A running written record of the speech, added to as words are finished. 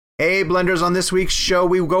Hey, Blenders, on this week's show,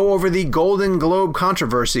 we go over the Golden Globe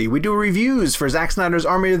controversy. We do reviews for Zack Snyder's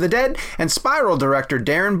Army of the Dead, and Spiral director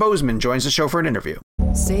Darren Bousman joins the show for an interview.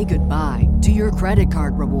 Say goodbye to your credit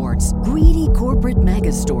card rewards. Greedy corporate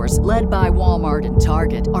mega stores, led by Walmart and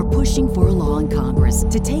Target, are pushing for a law in Congress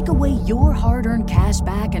to take away your hard-earned cash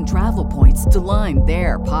back and travel points to line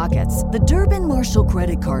their pockets. The Durbin-Marshall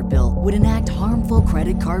credit card bill would enact harmful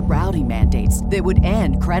credit card routing mandates that would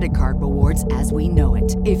end credit card rewards as we know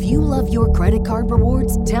it. If you love your credit card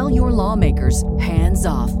rewards, tell your lawmakers, hands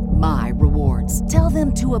off my rewards. Tell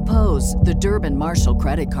them to oppose the Durbin-Marshall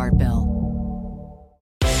credit card bill.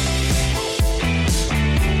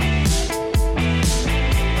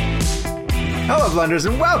 Hello, Blenders,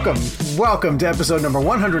 and welcome to episode number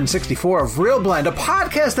 164 of Real Blend, a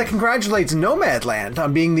podcast that congratulates Nomadland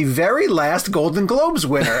on being the very last Golden Globes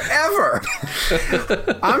winner ever.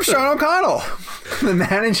 I'm Sean O'Connell, the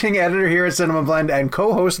managing editor here at Cinema Blend and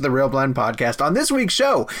co-host of the Real Blend podcast. On this week's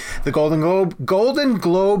show, the Golden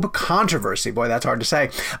Globe controversy. Boy, that's hard to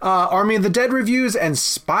say. Army of the Dead reviews, and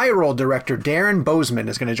Spiral director Darren Bousman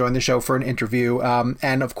is going to join the show for an interview.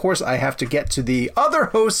 And of course, I have to get to the other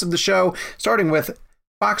hosts of the show, starting with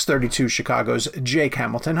Fox 32 Chicago's Jake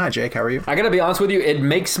Hamilton. Hi, Jake. How are you? I gotta be honest with you. It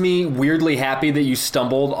makes me weirdly happy that you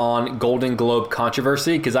stumbled on Golden Globe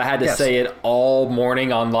controversy, because I had to say it all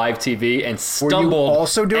morning on live TV and stumbled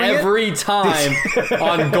also doing every time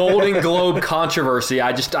on Golden Globe controversy.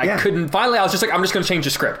 I couldn't. Finally, I was just like, I'm just going to change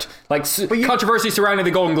the script. Like, controversy surrounding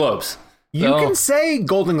the Golden Globes. You can say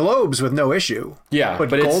Golden Globes with no issue. Yeah,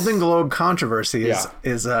 but Golden Globe controversy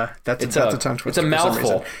is a tongue twister. It's a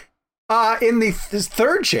mouthful. In the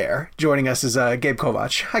third chair, joining us is Gabe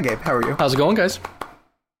Kovac. Hi, Gabe. How are you? How's it going, guys?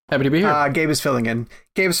 Happy to be here. Gabe is filling in.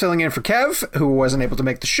 Gabe is filling in for Kev, who wasn't able to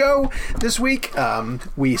make the show this week.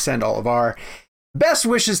 We send all of our best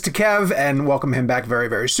wishes to Kev and welcome him back very,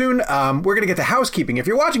 very soon. We're going to get to housekeeping. If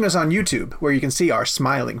you're watching us on YouTube, where you can see our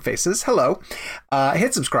smiling faces, hello.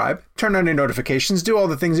 Hit subscribe, turn on your notifications, do all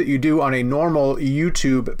the things that you do on a normal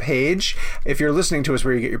YouTube page. If you're listening to us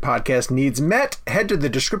where you get your podcast needs met, head to the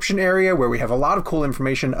description area where we have a lot of cool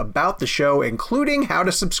information about the show, including how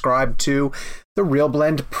to subscribe to the Real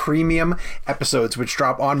Blend premium episodes, which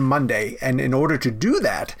drop on Monday. And in order to do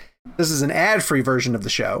that, this is an ad-free version of the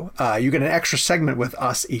show. You get an extra segment with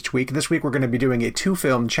us each week. This week, we're going to be doing a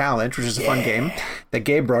 2-film challenge, which is a fun game that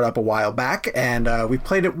Gabe brought up a while back. And we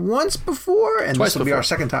played it once before, and this will be our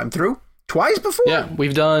second time through. Twice before? Yeah,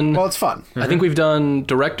 we've done... Well, it's fun. I think we've done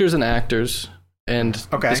directors and actors. And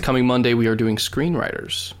this coming Monday, we are doing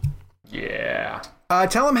screenwriters. Yeah.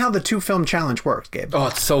 Tell them how the 2-film challenge works, Gabe. Oh,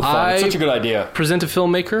 it's so fun. It's such a good idea. Present a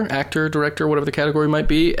filmmaker, actor, director, whatever the category might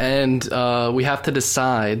be, and we have to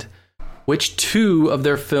decide which 2 of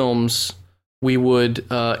their films we would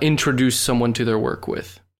introduce someone to their work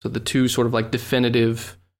with. So the 2 sort of like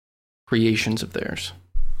definitive creations of theirs.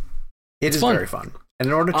 It is very fun. And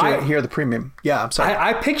in order to hear the premium... Yeah, I'm sorry.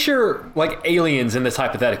 I picture, like, aliens in this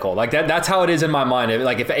hypothetical. Like, that's how it is in my mind.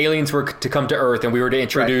 Like, if aliens were to come to Earth and we were to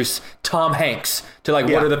introduce Tom Hanks to, like,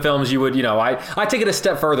 what are the films you would, I take it a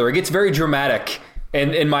step further. It gets very dramatic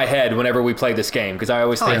in my head whenever we play this game, because I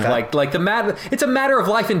always think, it's a matter of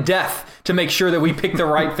life and death to make sure that we pick the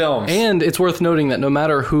right films. And it's worth noting that no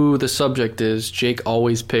matter who the subject is, Jake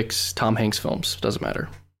always picks Tom Hanks films. Doesn't matter.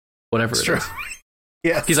 Whatever it is.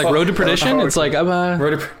 Yeah, he's like Road to Perdition. It's like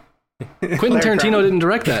Quentin Tarantino didn't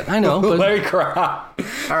direct that. I know. But... Larry Cry.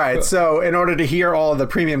 All right. So in order to hear all of the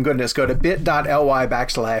premium goodness, go to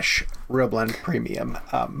bit.ly/RealBlend Premium.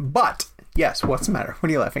 But yes, what's the matter? What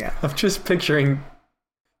are you laughing at? I'm just picturing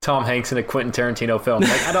Tom Hanks in a Quentin Tarantino film.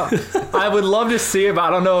 Like, I would love to see it, but I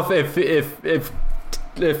don't know if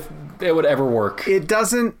it would ever work. It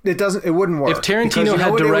wouldn't work. If Tarantino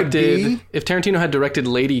had directed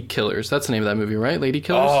Lady Killers, that's the name of that movie, right? Lady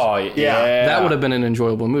Killers? Oh, yeah. That would have been an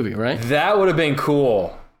enjoyable movie, right? That would have been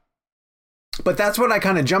cool. But that's what I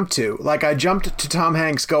kind of jumped to. Like, I jumped to Tom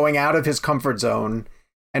Hanks going out of his comfort zone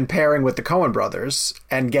and pairing with the Coen brothers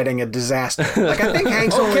and getting a disaster. Like, I think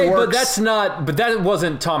Hanks only works... but that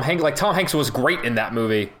wasn't Tom Hanks. Like, Tom Hanks was great in that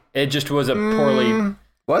movie. It just was a poorly...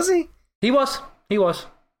 Was he? He was.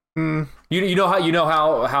 You know how you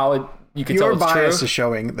can tell your it's bias true? Is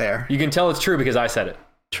showing there. You can tell it's true because I said it.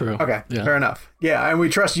 True. Okay, fair enough. Yeah, and we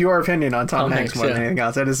trust your opinion on Tom Hanks more than anything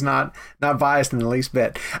else. It is not biased in the least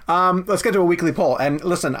bit. Let's get to a weekly poll. And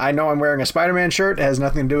listen, I know I'm wearing a Spider-Man shirt. It has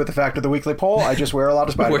nothing to do with the fact of the weekly poll. I just wear a lot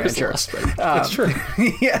of Spider-Man shirts. That's true.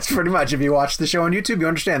 Yes, pretty much. If you watch the show on YouTube, you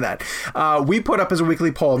understand that. We put up as a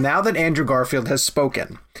weekly poll, now that Andrew Garfield has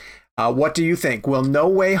spoken, What do you think? Will No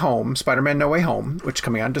Way Home, Spider-Man No Way Home, which is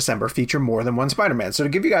coming out in December, feature more than one Spider-Man? So to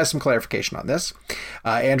give you guys some clarification on this,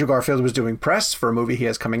 Andrew Garfield was doing press for a movie he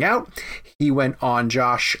has coming out. He went on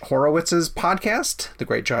Josh Horowitz's podcast, the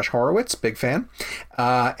great Josh Horowitz, big fan,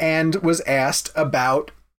 and was asked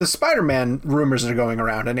about the Spider-Man rumors that are going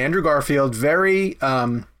around. And Andrew Garfield, very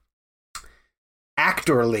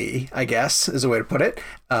actorly, I guess is a way to put it,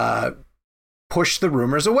 pushed the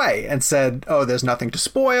rumors away and said, oh, there's nothing to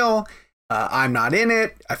spoil. I'm not in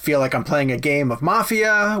it. I feel like I'm playing a game of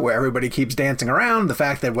Mafia where everybody keeps dancing around. The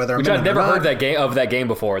fact that whether I've never heard that game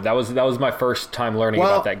before. That was my first time learning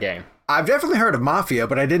about that game. I've definitely heard of Mafia,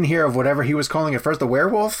 but I didn't hear of whatever he was calling it first, the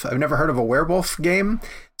werewolf. I've never heard of a werewolf game.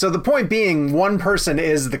 So the point being, one person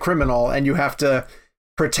is the criminal and you have to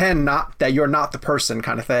pretend not that you're not the person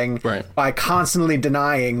kind of thing, right, by constantly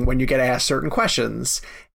denying when you get asked certain questions.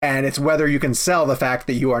 And it's whether you can sell the fact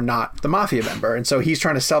that you are not the Mafia member. And so he's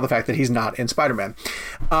trying to sell the fact that he's not in Spider-Man.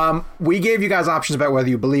 We gave you guys options about whether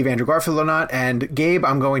you believe Andrew Garfield or not. And Gabe,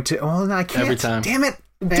 I'm going to... Oh, no, I can't. Every time. Damn it.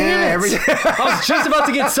 Damn it. I was just about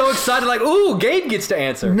to get so excited, like, ooh, Gabe gets to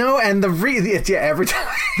answer. No, and every time.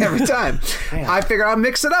 Every time. I figure I'll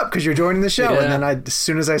mix it up because you're joining the show. Yeah. And then as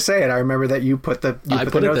soon as I say it, I remember that you put the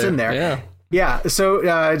notes in there. Yeah. Yeah.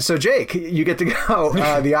 So Jake, you get to go.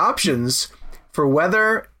 The options for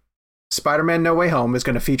whether Spider-Man No Way Home is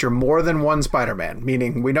going to feature more than one Spider-Man,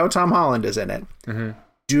 meaning we know Tom Holland is in it. Mm-hmm.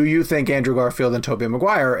 Do you think Andrew Garfield and Tobey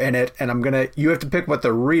Maguire are in it? And you have to pick what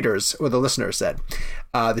the readers or the listeners said.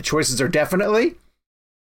 The choices are definitely,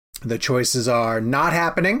 the choices are not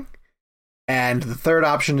happening, and the third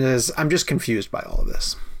option is I'm just confused by all of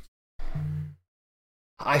this.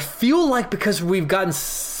 I feel like because we've gotten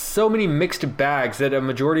so many mixed bags that a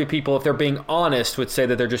majority of people, if they're being honest, would say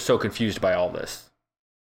that they're just so confused by all this.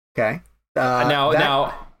 Okay.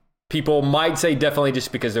 Now, people might say definitely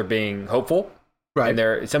just because they're being hopeful, right?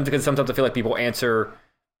 And sometimes I feel like people answer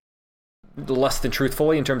less than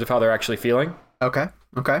truthfully in terms of how they're actually feeling. Okay.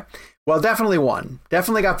 Well, definitely one.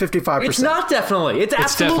 Definitely got 55%. It's not definitely. It's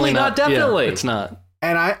absolutely not definitely. Yeah, it's not.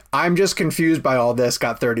 And I'm just confused by all this.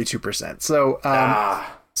 Got 32%.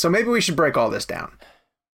 So maybe we should break all this down.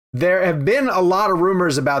 There have been a lot of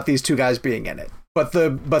rumors about these two guys being in it, but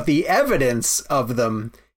the evidence of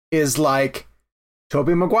them is like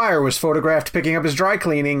Tobey Maguire was photographed picking up his dry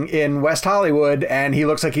cleaning in West Hollywood and he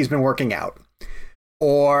looks like he's been working out.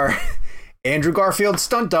 Or Andrew Garfield's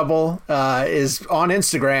stunt double is on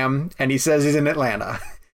Instagram and he says he's in Atlanta.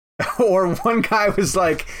 Or one guy was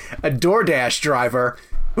like a DoorDash driver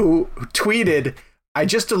who tweeted, I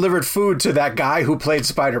just delivered food to that guy who played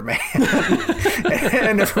Spider-Man.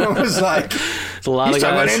 And everyone was like, it's a lot he's of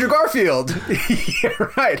talking guys. about Andrew Garfield. Yeah,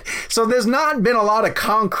 right. So there's not been a lot of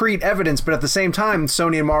concrete evidence, but at the same time,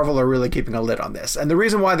 Sony and Marvel are really keeping a lid on this. And the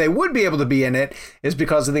reason why they would be able to be in it is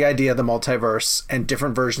because of the idea of the multiverse and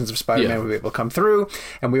different versions of Spider-Man will be able to come through.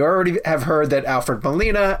 And we already have heard that Alfred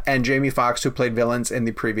Molina and Jamie Foxx, who played villains in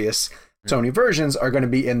the previous Sony versions, are going to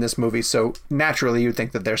be in this movie. So naturally, you'd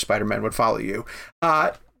think that their Spider-Man would follow you.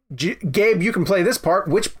 Gabe, you can play this part.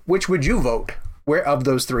 Which would you vote? Where of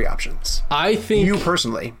those three options? I think you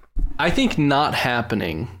personally. I think not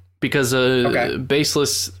happening, because a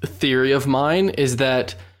baseless theory of mine is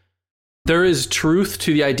that there is truth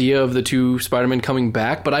to the idea of the two Spider-Men coming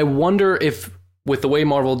back, but I wonder if with the way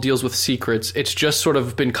Marvel deals with secrets, it's just sort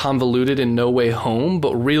of been convoluted in No Way Home,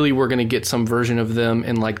 but really we're going to get some version of them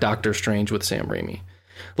in like Doctor Strange with Sam Raimi.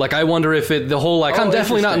 Like, I wonder if the whole, like, I'm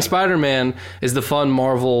definitely not in Spider-Man is the fun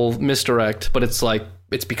Marvel misdirect, but it's like,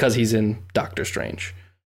 it's because he's in Doctor Strange.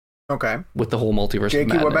 Okay. With the whole multiverse Jakey, of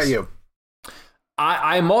madness. what about you?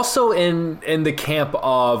 I'm also in the camp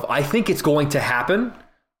of, I think it's going to happen.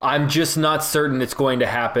 I'm just not certain it's going to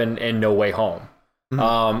happen in No Way Home.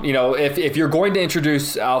 Mm-hmm. If you're going to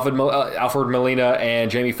introduce Alfred Molina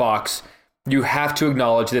and Jamie Foxx, you have to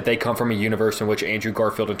acknowledge that they come from a universe in which Andrew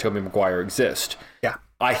Garfield and Tobey Maguire exist. Yeah.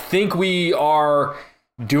 I think we are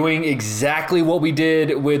doing exactly what we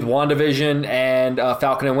did with WandaVision and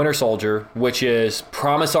Falcon and Winter Soldier, which is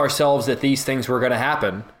promise ourselves that these things were going to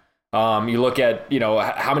happen. You look at,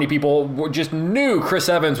 how many people just knew Chris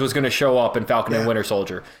Evans was going to show up in Falcon and Winter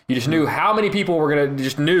Soldier. You just knew how many people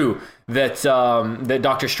knew that that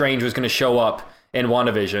Doctor Strange was going to show up in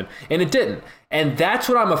WandaVision, and it didn't. And that's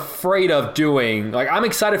what I'm afraid of doing. Like, I'm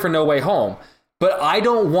excited for No Way Home, but I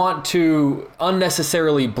don't want to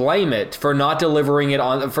unnecessarily blame it for not delivering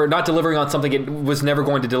on something it was never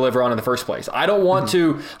going to deliver on in the first place. I don't want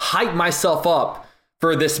to hype myself up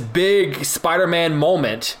for this big Spider-Man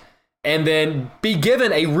moment and then be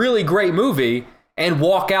given a really great movie and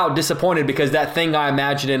walk out disappointed because that thing I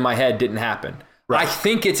imagined in my head didn't happen. I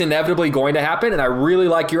think it's inevitably going to happen, and I really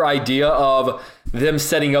like your idea of them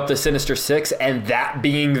setting up the Sinister Six and that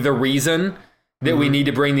being the reason that we need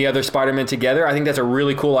to bring the other Spider-Man together. I think that's a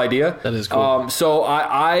really cool idea. That is cool. So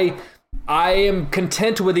I am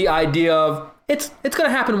content with the idea of it's going to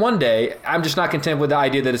happen one day. I'm just not content with the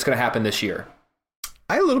idea that it's going to happen this year.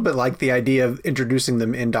 I a little bit like the idea of introducing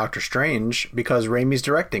them in Doctor Strange because Raimi's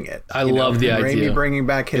directing it. I love the idea. Raimi bringing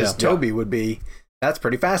back his Toby would be... That's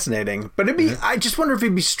pretty fascinating. But it'd be, I just wonder if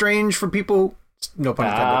it'd be strange for people, no pun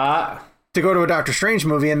intended, to go to a Doctor Strange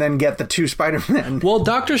movie and then get the two Spider-Men. Well,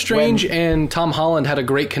 Doctor Strange and Tom Holland had a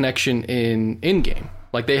great connection in Endgame.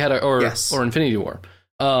 Like they had or Infinity War.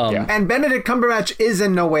 And Benedict Cumberbatch is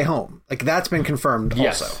in No Way Home. Like that's been confirmed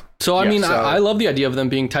also. So, I mean, I love the idea of them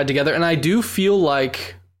being tied together. And I do feel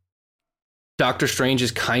like Doctor Strange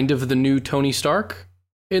is kind of the new Tony Stark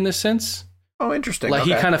in this sense. Oh, interesting. Like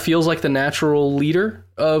he kind of feels like the natural leader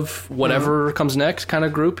of whatever comes next kind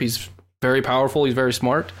of group. He's very powerful. He's very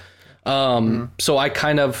smart. So I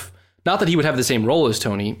kind of, not that he would have the same role as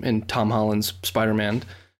Tony in Tom Holland's Spider-Man,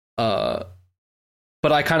 but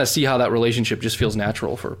I kind of see how that relationship just feels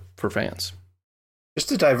natural for fans. Just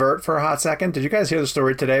to divert for a hot second, did you guys hear the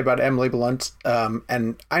story today about Emily Blunt?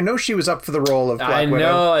 And I know she was up for the role of Black Widow. I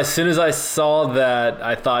know. As soon as I saw that,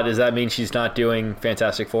 I thought, does that mean she's not doing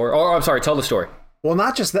Fantastic Four? Or I'm sorry, tell the story. Well,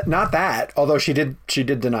 not just that, not that. Although she did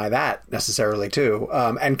deny that necessarily too,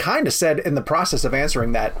 and kind of said in the process of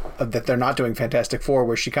answering that they're not doing Fantastic Four,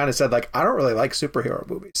 where she kind of said like, I don't really like superhero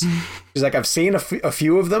movies. She's like, I've seen a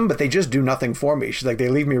few of them, but they just do nothing for me. She's like, they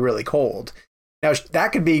leave me really cold. Now,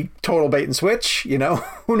 that could be total bait and switch, you know,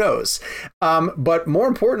 who knows? But more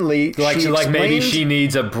importantly, maybe she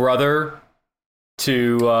needs a brother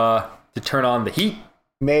to turn on the heat.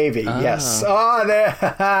 Maybe, yes. Oh,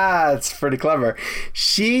 that's pretty clever.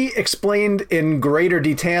 She explained in greater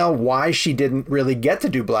detail why she didn't really get to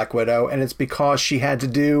do Black Widow, and it's because she had to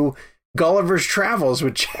do Gulliver's Travels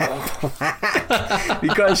with Jack Black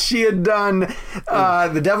because she had done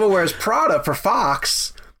The Devil Wears Prada for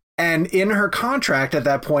Fox. And in her contract at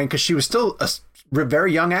that point, because she was still a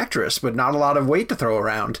very young actress, but not a lot of weight to throw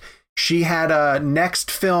around, she had a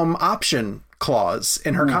next film option clause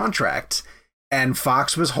in her contract. And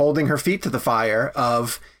Fox was holding her feet to the fire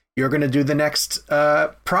of, you're going to do the next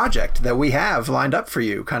project that we have lined up for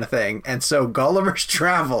you kind of thing. And so Gulliver's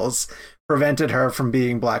Travels prevented her from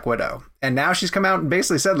being Black Widow. And now she's come out and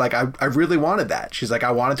basically said, like, I really wanted that. She's like,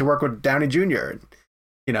 I wanted to work with Downey Jr.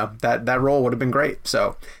 You know, that role would have been great.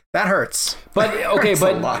 So that hurts. But okay,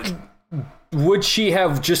 but would she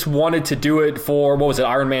have just wanted to do it for, what was it,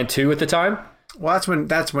 Iron Man 2 at the time? Well,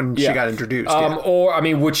 that's when she got introduced. Or, I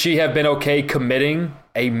mean, would she have been okay committing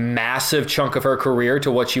a massive chunk of her career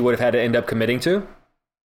to what she would have had to end up committing to?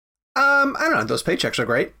 I don't know. Those paychecks are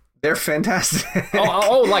great. They're fantastic.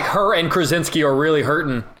 Like her and Krasinski are really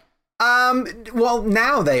hurting. Well,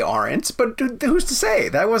 now they aren't, but who's to say?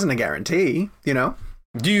 That wasn't a guarantee, you know?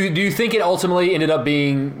 Do you think it ultimately ended up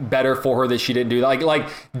being better for her that she didn't do that? Like,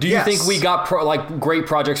 do you think we got great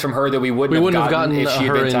projects from her that we wouldn't have gotten if she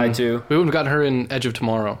had been tied to? We wouldn't have gotten her in Edge of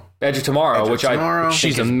Tomorrow.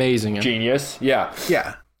 She's amazing in. Genius. Yeah.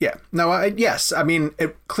 No, yes. I mean,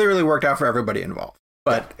 it clearly worked out for everybody involved.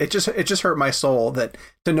 But it just hurt my soul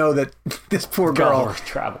to know that this poor girl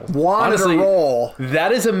wanted a role.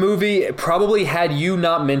 That is a movie. Probably had you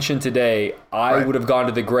not mentioned today, I would have gone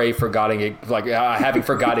to the grave forgetting it, having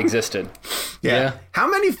forgot existed. Yeah. How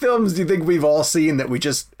many films do you think we've all seen that we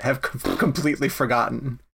just have completely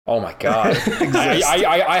forgotten? Oh my God!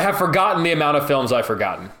 I have forgotten the amount of films I've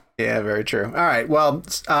forgotten. Yeah, very true. All right. Well,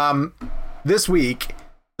 this week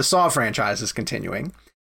the Saw franchise is continuing.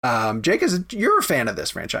 Jake, you're a fan of this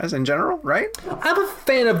franchise in general, right? I'm a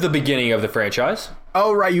fan of the beginning of the franchise.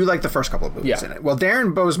 Oh, right. You like the first couple of movies in it. Well,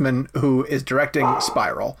 Darren Bousman, who is directing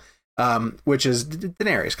Spiral, which is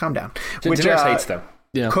Daenerys, calm down. Daenerys hates them.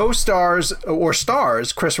 Yeah. Co-stars or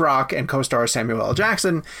stars Chris Rock and co-stars Samuel L.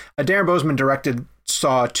 Jackson. Darren Bousman directed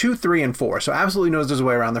Saw 2, 3, and 4, so absolutely knows his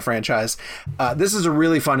way around the franchise. This is a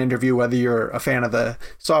really fun interview, whether you're a fan of the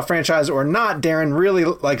Saw franchise or not. Darren really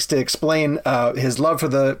likes to explain his love for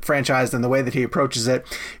the franchise and the way that he approaches it.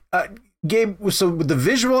 Gabe, so the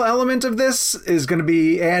visual element of this is going to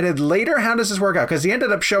be added later. How does this work out? Because he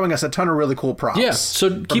ended up showing us a ton of really cool props. Yeah,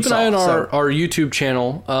 so keep an eye on our YouTube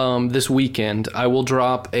channel this weekend. I will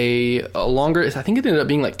drop a longer, I think it ended up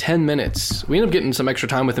being like 10 minutes. We ended up getting some extra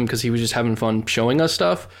time with him because he was just having fun showing us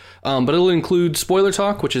stuff. But it'll include spoiler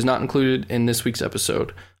talk, which is not included in this week's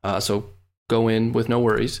episode. So go in with no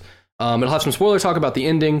worries. It'll have some spoiler talk about the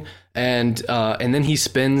ending. And then he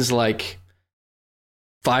spends like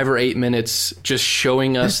 5 or 8 minutes just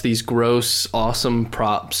showing us these gross, awesome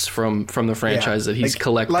props from the franchise that he's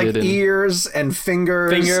collected. Like ears and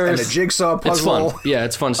fingers and a jigsaw puzzle. It's fun. Yeah,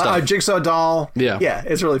 it's fun stuff. A jigsaw doll. Yeah,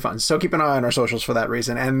 it's really fun. So keep an eye on our socials for that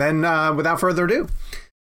reason. And then without further ado,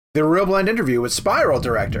 the Real Blind interview with Spiral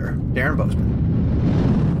director Darren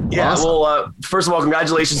Bousman. Yeah, well, first of all,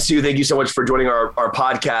 congratulations to you. Thank you so much for joining our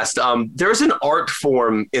podcast. There's an art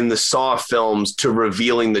form in the Saw films to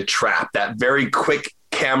revealing the trap, that very quick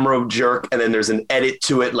camera jerk, and then there's an edit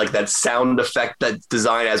to it, like that sound effect that's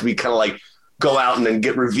designed as we kind of like go out and then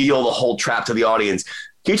reveal the whole trap to the audience.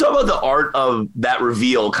 Can you talk about the art of that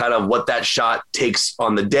reveal, kind of what that shot takes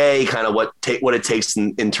on the day, kind of what it takes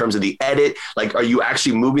in terms of the edit? Like, are you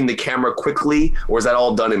actually moving the camera quickly, or is that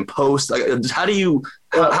all done in post? Like,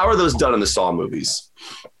 how are those done in the Saw movies?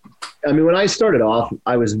 I mean, when I started off,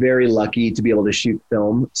 I was very lucky to be able to shoot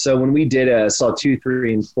film. So when we did Saw 2,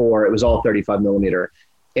 3, and 4, it was all 35 millimeter.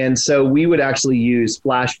 And so we would actually use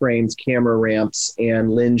flash frames, camera ramps,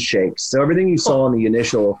 and lens shakes. So everything you saw in the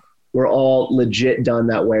initial were all legit done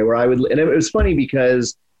that way. And it was funny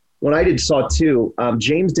because when I did Saw 2,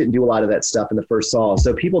 James didn't do a lot of that stuff in the first Saw.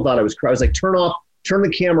 So people thought I was like, turn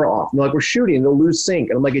the camera off. And they're like, we're shooting, they'll lose sync.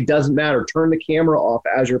 And I'm like, it doesn't matter. Turn the camera off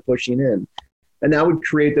as you're pushing in. And that would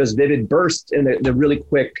create those vivid bursts and the really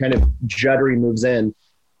quick kind of juddery moves in.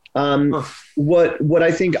 What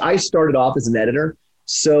I think, I started off as an editor.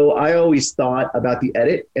 So I always thought about the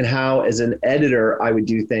edit and how, as an editor, I would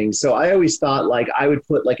do things. So I always thought like I would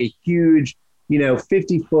put like a huge,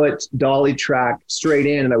 50-foot dolly track straight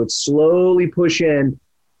in, and I would slowly push in,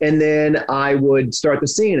 and then I would start the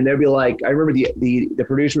scene. And they'd be like, I remember the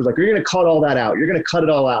producer was like, "You're going to cut all that out. You're going to cut it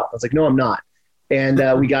all out." I was like, "No, I'm not."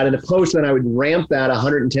 And we got into post, and I would ramp that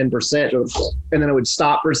 110%, and then I would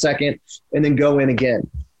stop for a second and then go in again.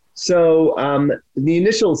 So the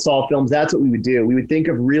initial Saw films, that's what we would do. We would think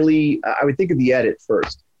of I would think of the edit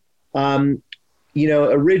first.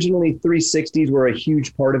 Originally 360s were a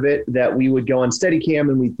huge part of it, that we would go on Steadicam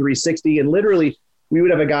and we'd 360, and literally we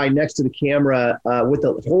would have a guy next to the camera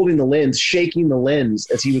holding the lens, shaking the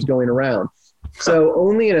lens as he was going around. So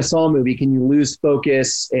only in a Saw movie can you lose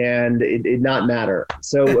focus and it not matter.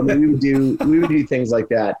 So I mean, we would do things like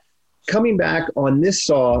that. Coming back on this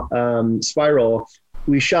Saw Spiral,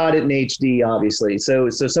 we shot it in HD, obviously. So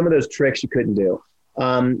some of those tricks you couldn't do,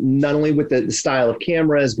 not only with the style of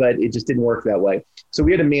cameras, but it just didn't work that way. So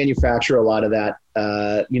we had to manufacture a lot of that,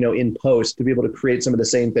 in post to be able to create some of the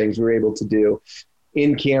same things we were able to do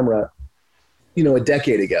in camera, a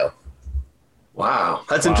decade ago. Wow,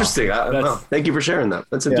 that's interesting. Thank you for sharing that.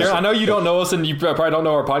 That's interesting. Darren, I know you don't know us, and you probably don't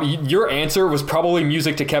know our podcast. Your answer was probably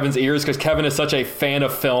music to Kevin's ears, because Kevin is such a fan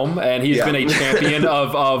of film, and he's been a champion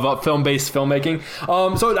of film-based filmmaking.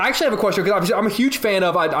 So I actually have a question, because I'm a huge fan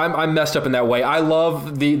of. I'm messed up in that way. I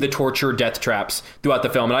love the torture death traps throughout the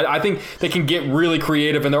film, and I think they can get really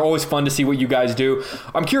creative, and they're always fun to see what you guys do.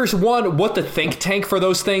 I'm curious, one, what the think tank for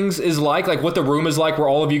those things is like what the room is like, where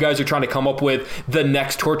all of you guys are trying to come up with the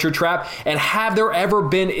next torture trap, and have there ever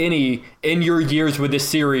been any in your years with this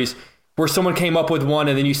series where someone came up with one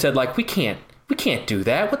and then you said like, we can't do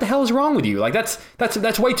that. What the hell is wrong with you? Like that's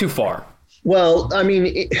way too far. Well, I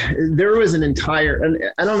mean, there was an entire, and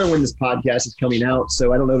I don't know when this podcast is coming out,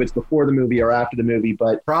 so I don't know if it's before the movie or after the movie,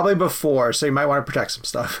 but probably before. So you might want to protect some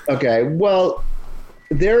stuff. Okay. Well,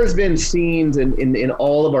 there's been scenes in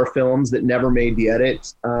all of our films that never made the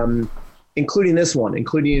edit, including this one,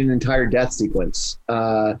 including an entire death sequence.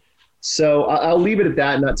 So I'll leave it at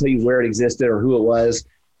that and not tell you where it existed or who it was.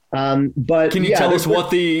 But can you tell us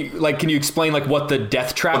can you explain like what the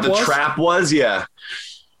death trap was? What the trap was? Yeah.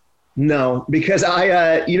 No, because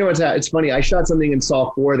it's funny. I shot something in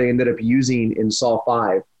Saw 4 they ended up using in Saw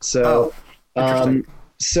 5. So,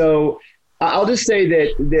 so I'll just say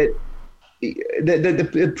that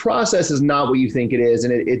the process is not what you think it is.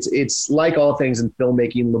 And it's like all things in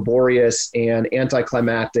filmmaking, laborious and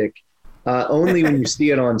anticlimactic. Only when you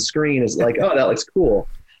see it on screen is like, oh, that looks cool.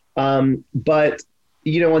 But,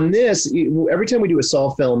 on this, every time we do a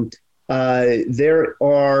Saw film, there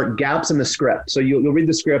are gaps in the script. So you'll read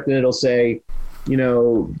the script and it'll say,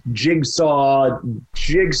 Jigsaw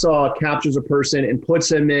captures a person and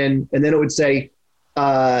puts him in. And then it would say,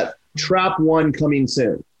 trap 1 coming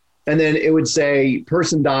soon. And then it would say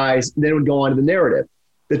person dies. And then it would go on to the narrative.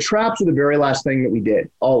 The traps were the very last thing that we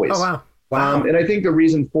did, always. Oh, wow. Wow. And I think the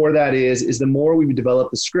reason for that is the more we would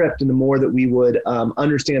develop the script and the more that we would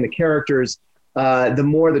understand the characters, the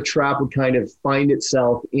more the trap would kind of find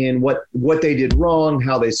itself in what they did wrong,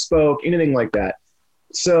 how they spoke, anything like that.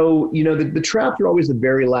 So, the traps are always the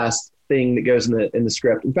very last thing that goes in the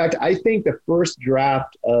script. In fact, I think the first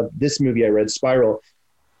draft of this movie I read, Spiral,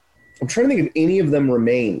 I'm trying to think if any of them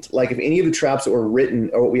remained, like if any of the traps that were written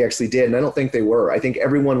are what we actually did. And I don't think they were. I think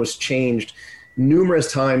everyone was changed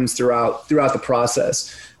numerous times throughout the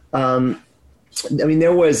process. I mean,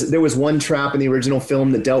 there was one trap in the original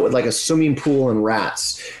film that dealt with like a swimming pool and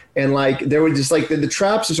rats. And like, there were just like the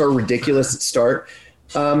traps just are ridiculous at start.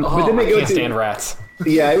 But then they I can't stand rats.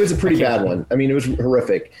 Yeah, it was a pretty bad one. I mean, it was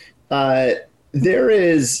horrific. There's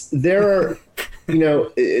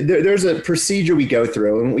a procedure we go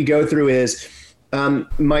through, and what we go through is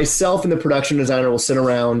myself and the production designer will sit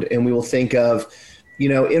around and we will think of,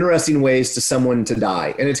 interesting ways to someone to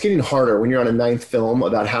die. And it's getting harder when you're on a 9th film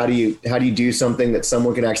about how do you do something that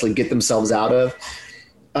someone can actually get themselves out of.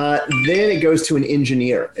 Then it goes to an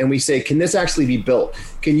engineer and we say, can this actually be built?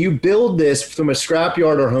 Can you build this from a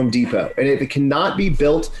scrapyard or Home Depot? And if it cannot be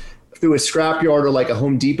built through a scrapyard or like a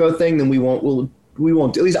Home Depot thing, then we won't,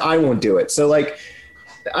 at least I won't do it. So like,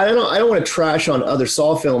 I don't want to trash on other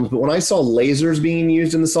Saw films, but when I saw lasers being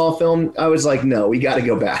used in the Saw film, I was like, no, we got to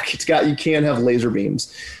go back. You can't have laser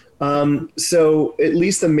beams. So at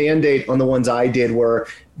least the mandate on the ones I did were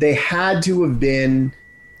they had to have been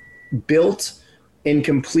built and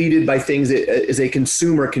completed by things that as a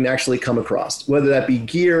consumer can actually come across, whether that be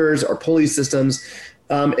gears or pulley systems.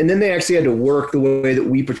 And then they actually had to work the way that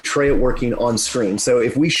we portray it working on screen. So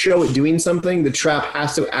if we show it doing something, the trap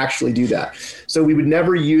has to actually do that. So we would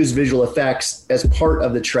never use visual effects as part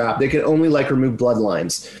of the trap. They could only like remove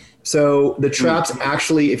bloodlines. So the traps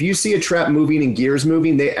actually, if you see a trap moving and gears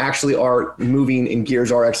moving, they actually are moving and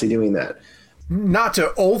gears are actually doing that. Not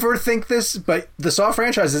to overthink this, but the Saw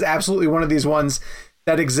franchise is absolutely one of these ones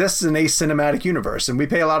that exists in a cinematic universe. And we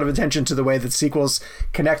pay a lot of attention to the way that sequels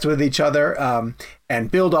connect with each other and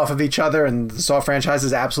build off of each other. And the Saw franchise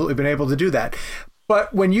has absolutely been able to do that.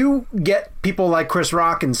 But when you get people like Chris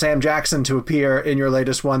Rock and Sam Jackson to appear in your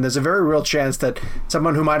latest one, there's a very real chance that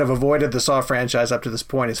someone who might have avoided the Saw franchise up to this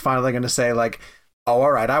point is finally going to say like, oh,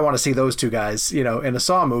 all right, I want to see those two guys, in a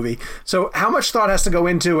Saw movie. So how much thought has to go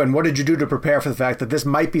into, and what did you do to prepare for the fact that this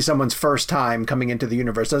might be someone's first time coming into the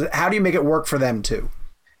universe? How do you make it work for them too?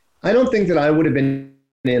 I don't think that I would have been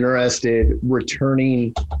interested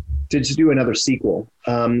returning to do another sequel.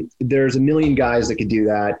 There's a million guys that could do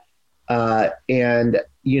that. I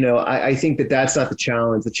think that that's not the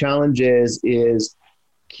challenge. The challenge is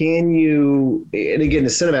can you, and again, the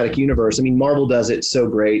cinematic universe, I mean, Marvel does it so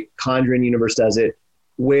great. Conjuring universe does it,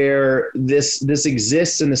 where this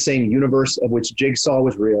exists in the same universe of which Jigsaw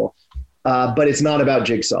was real. But it's not about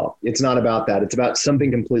Jigsaw. It's not about that. It's about something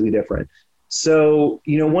completely different. So,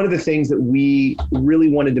 one of the things that we really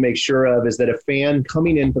wanted to make sure of is that a fan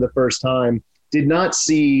coming in for the first time did not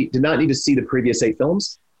need to see the previous 8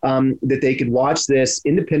 films, that they could watch this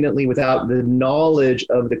independently without the knowledge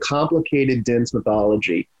of the complicated, dense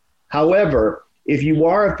mythology. However, if you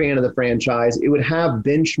are a fan of the franchise, it would have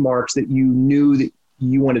benchmarks that you knew that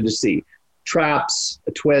you wanted to see. Traps,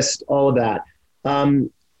 a twist, all of that.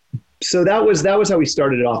 So that was how we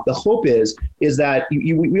started it off. The hope is that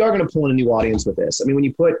we are going to pull in a new audience with this. I mean, when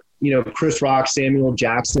you put, Chris Rock, Samuel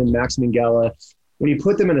Jackson, Max Minghella, when you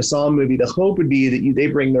put them in a Saw movie, the hope would be that they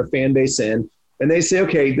bring their fan base in and they say,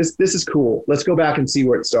 okay, this is cool. Let's go back and see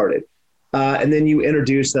where it started. And then you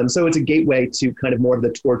introduce them. So it's a gateway to kind of more of the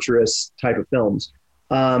torturous type of films.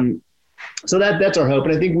 So that's our hope.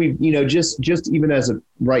 And I think we've, just even as of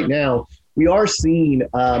right now, we are seeing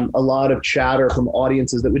a lot of chatter from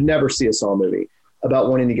audiences that would never see a Saw movie about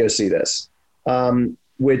wanting to go see this.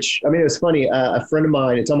 Which, I mean, it was funny. A friend of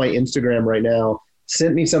mine, it's on my Instagram right now,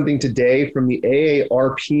 sent me something today from the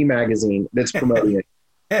AARP magazine that's promoting it.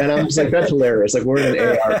 And I'm just like, that's hilarious. Like, we're in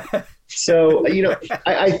an AARP. So,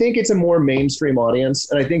 I think it's a more mainstream audience.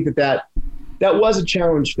 And I think that was a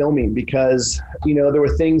challenge filming because, there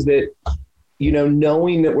were things that,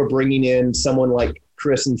 knowing that we're bringing in someone like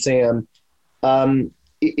Chris and Sam,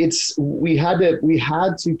 we had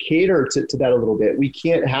to cater to that a little bit. We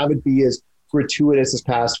can't have it be as gratuitous as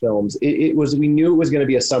past films. We knew it was going to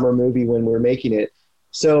be a summer movie when we were making it.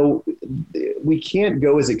 So we can't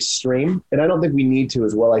go as extreme, and I don't think we need to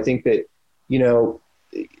as well. I think that,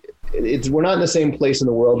 we're not in the same place in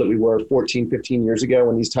the world that we were 14, 15 years ago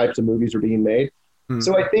when these types of movies were being made. Mm-hmm.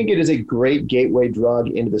 So I think it is a great gateway drug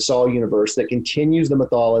into the Saw universe that continues the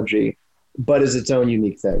mythology, but is its own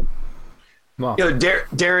unique thing. Wow.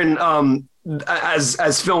 Darren,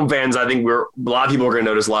 as film fans, I think a lot of people are going to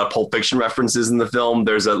notice a lot of Pulp Fiction references in the film.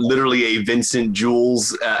 There's literally a Vincent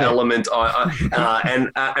Jules element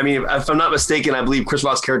and I mean, if I'm not mistaken, I believe Chris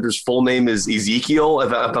Rock's character's full name is Ezekiel,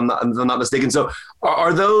 if I'm not mistaken. So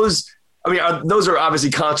are those? I mean, those are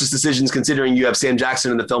obviously conscious decisions considering you have Sam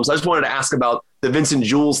Jackson in the film. So I just wanted to ask about the Vincent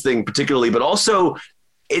Jules thing particularly, but also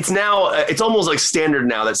it's now, it's almost like standard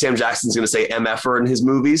now that Sam Jackson's going to say MFer in his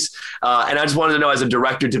movies. And I just wanted to know, as a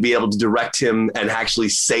director, to be able to direct him and actually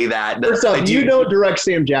say that. First off, you don't direct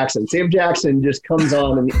Sam Jackson. Sam Jackson just comes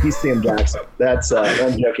on and he's Sam Jackson. That's,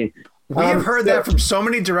 I'm joking. We have heard that from so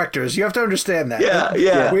many directors. You have to understand that.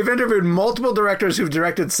 Yeah. We've interviewed multiple directors who've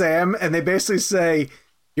directed Sam, and they basically say,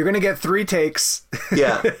 you're going to get 3 takes.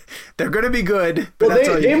 Yeah. They're going to be good. Well,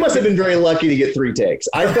 they must have been very lucky to get 3 takes.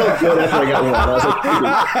 I felt good after I got one. I was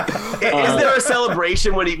like, is there a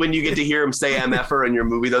celebration when you get to hear him say MFer in your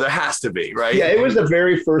movie, though? There has to be, right? Yeah, it was the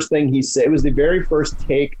very first thing he said. It was the very first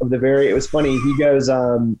take of it was funny. He goes,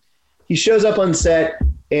 he shows up on set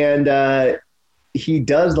and he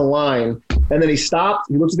does the line, and then he stops,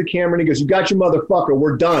 he looks at the camera and he goes, "You got your motherfucker.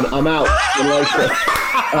 We're done. I'm out." And like, so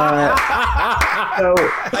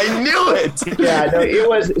I knew it. Yeah, no, it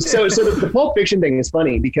was so the Pulp Fiction thing is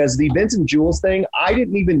funny because the Vincent Jules thing, I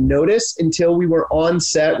didn't even notice until we were on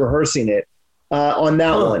set rehearsing it on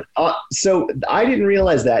that one. So I didn't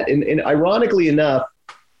realize that. And ironically enough,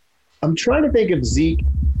 I'm trying to think of Zeke.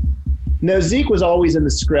 No, Zeke was always in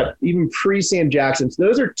the script, even pre-Sam Jackson. So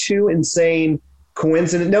those are 2 insane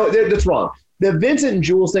coincidence. No, that's wrong. The Vincent and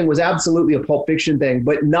Jules thing was absolutely a Pulp Fiction thing,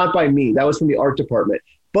 but not by me. That was from the art department.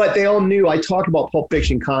 But they all knew I talk about Pulp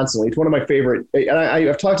Fiction constantly. It's one of my favorite, and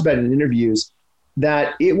I've talked about it in interviews,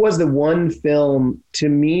 that it was the one film to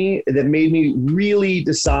me that made me really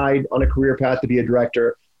decide on a career path to be a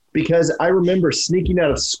director, because I remember sneaking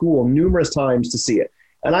out of school numerous times to see it.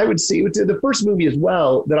 And I would see it was the first movie as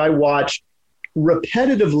well that I watched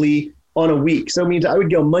repetitively on a week. So it means I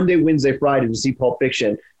would go Monday, Wednesday, Friday to see Pulp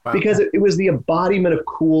Fiction because it was the embodiment of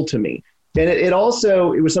cool to me. And it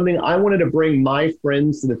was something I wanted to bring my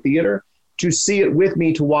friends to the theater to see it with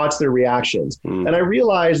me, to watch their reactions. And I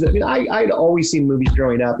realized that, I'd always seen movies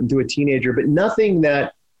growing up and to a teenager, but nothing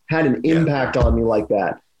that had an impact on me like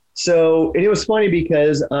that. So, and it was funny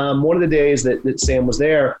because one of the days that Sam was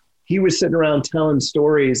there, he was sitting around telling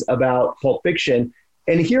stories about Pulp Fiction.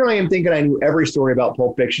 And here I am thinking I knew every story about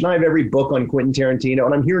Pulp Fiction. I have every book on Quentin Tarantino,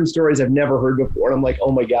 and I'm hearing stories I've never heard before. And I'm like,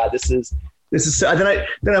 oh my God, this is.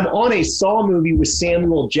 Then I'm on a Saw movie with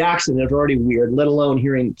Samuel Jackson. That's already weird, let alone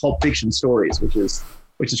hearing Pulp Fiction stories, which is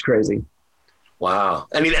crazy. Wow.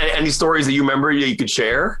 Any stories that you remember that you could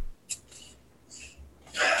share?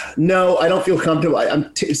 No, I don't feel comfortable.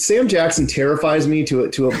 Sam Jackson terrifies me to a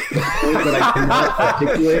point that I cannot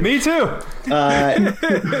articulate. Me too.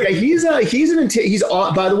 He's by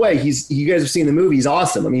the way, you guys have seen the movie. He's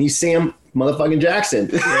awesome. I mean, he's Sam motherfucking Jackson.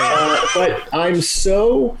 But I'm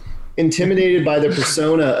so intimidated by the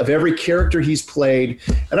persona of every character he's played.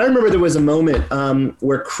 And I remember there was a moment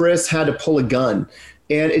where Chris had to pull a gun.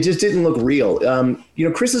 And it just didn't look real.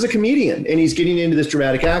 Chris is a comedian, and he's getting into this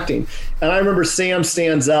dramatic acting. And I remember Sam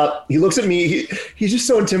stands up. He looks at me. He's just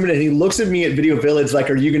so intimidated. He looks at me at Video Village like,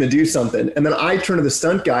 "Are you going to do something?" And then I turn to the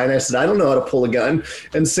stunt guy, and I said, "I don't know how to pull a gun."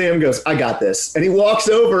 And Sam goes, "I got this." And he walks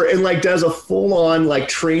over and does a full-on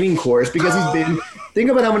training course because he's been. Think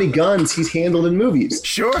about how many guns he's handled in movies.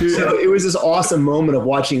 Sure. So it was this awesome moment of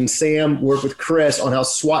watching Sam work with Chris on how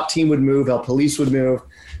SWAT team would move, how police would move.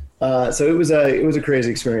 So it was a crazy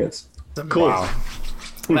experience. Cool. Wow.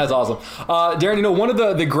 That's awesome. Darren, one of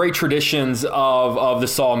the great traditions of the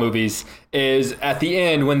Saw movies is at the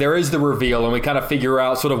end when there is the reveal and we kind of figure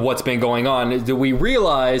out sort of what's been going on, is that we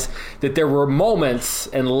realize that there were moments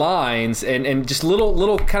and lines and just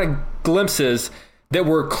little kind of glimpses that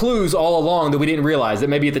were clues all along that we didn't realize, that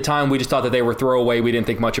maybe at the time we just thought that they were throwaway. We didn't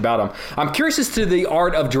think much about them. I'm curious as to the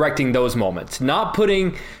art of directing those moments, not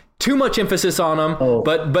putting too much emphasis on them,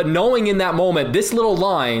 but knowing in that moment, this little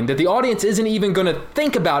line that the audience isn't even going to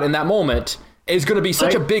think about in that moment is going to be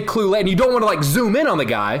such a big clue, and you don't want to zoom in on the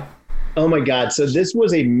guy. Oh my God. So this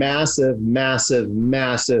was a massive, massive,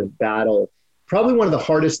 massive battle. Probably one of the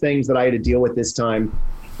hardest things that I had to deal with this time.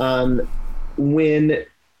 So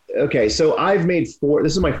I've made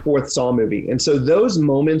this is my 4th Saw movie. And so those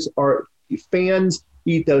moments fans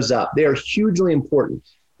eat those up. They are hugely important.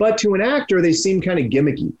 But to an actor, they seem kind of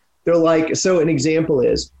gimmicky. They're so an example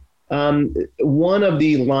is one of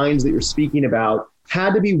the lines that you're speaking about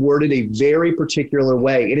had to be worded a very particular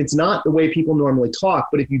way. And it's not the way people normally talk,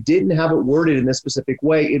 but if you didn't have it worded in this specific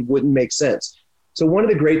way, it wouldn't make sense. So one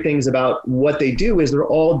of the great things about what they do is they're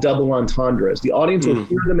all double entendres. The audience will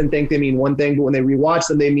hear them and think they mean one thing, but when they rewatch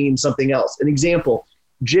them, they mean something else. An example,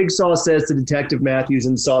 Jigsaw says to Detective Matthews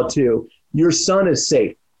in Saw 2, "Your son is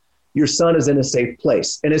safe. Your son is in a safe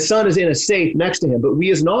place." And his son is in a safe next to him, but we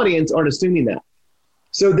as an audience aren't assuming that.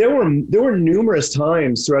 So there were numerous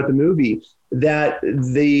times throughout the movie that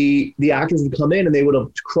the actors would come in and they would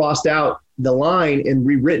have crossed out the line and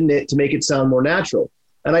rewritten it to make it sound more natural.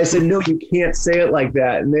 And I said, no, you can't say it like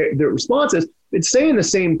that. And their response is, it's saying the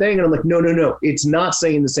same thing. And I'm like, no, it's not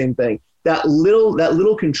saying the same thing. That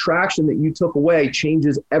little contraction that you took away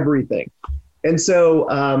changes everything. And so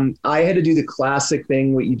I had to do the classic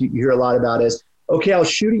thing, what you hear a lot about is, okay, I'll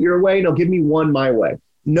shoot it your way and I'll give me one my way,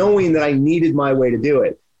 knowing that I needed my way to do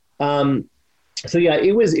it. So yeah,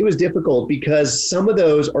 it was difficult because some of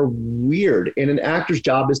those are weird, and an actor's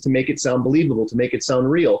job is to make it sound believable, to make it sound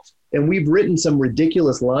real. And we've written some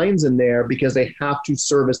ridiculous lines in there because they have to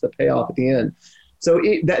service the payoff at the end. So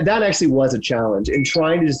that actually was a challenge, in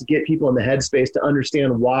trying to just get people in the headspace to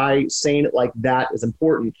understand why saying it like that is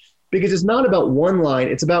important. Because it's not about one line.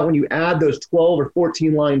 It's about when you add those 12 or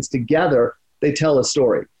 14 lines together, they tell a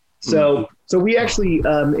story. So we actually,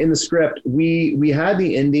 in the script, we had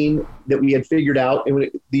the ending that we had figured out, and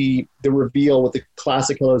the reveal with the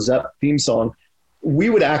classic Hello Zepp theme song.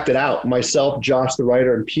 We would act it out. Myself, Josh, the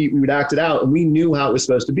writer, and Pete, we would act it out, and we knew how it was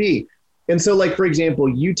supposed to be. And so, like, for example,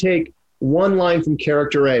 you take one line from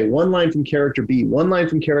character A, one line from character B, one line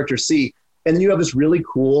from character C, and then you have this really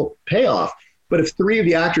cool payoff. But if three of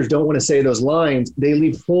the actors don't want to say those lines, they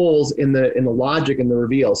leave holes in the logic and the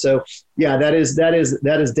reveal. So yeah, that is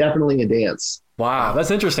definitely a dance. Wow,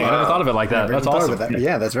 that's interesting. Wow. I never thought of it like that. That's awesome. That.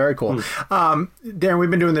 Yeah, that's very cool. Darren, we've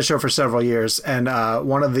been doing this show for several years, and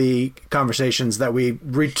one of the conversations that we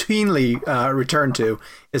routinely return to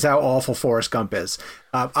is how awful Forrest Gump is.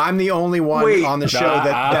 I'm the only one on the show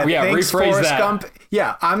that thinks Forrest Gump.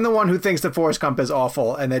 Yeah, I'm the one who thinks that Forrest Gump is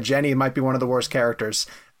awful, and that Jenny might be one of the worst characters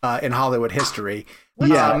in Hollywood history.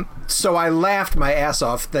 Yeah. So I laughed my ass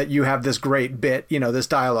off that you have this great bit, this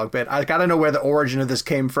dialogue bit. I got to know where the origin of this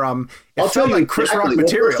came from. It felt like Chris Rock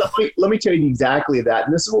material. Let me tell you exactly that.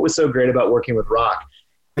 And this is what was so great about working with Rock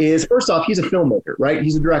is, first off, he's a filmmaker, right?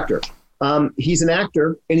 He's a director. He's an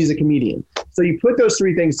actor, and he's a comedian. So you put those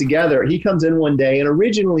three things together. He comes in one day, and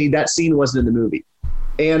originally that scene wasn't in the movie.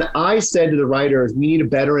 And I said to the writers, we need a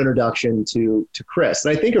better introduction to Chris.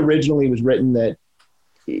 And I think originally it was written that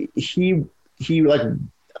he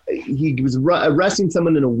was arresting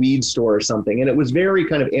someone in a weed store or something, and it was very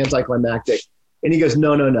kind of anticlimactic. And he goes,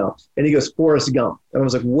 no. And he goes, Forrest Gump. And I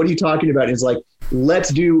was like, what are you talking about? And he's like,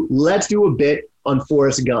 let's do a bit on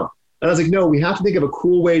Forrest Gump. And I was like, no, we have to think of a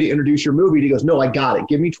cool way to introduce your movie. And he goes, no, I got it.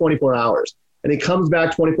 Give me 24 hours. And he comes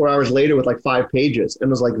back 24 hours later with like 5 pages and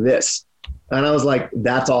was like this. And I was like,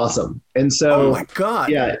 that's awesome. And so, oh my God.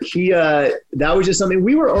 Yeah, that was just something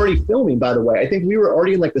we were already filming, by the way. I think we were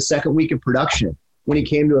already in like the second week of production when he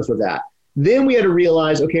came to us with that. Then we had to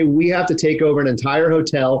realize, okay, we have to take over an entire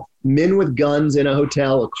hotel, men with guns in a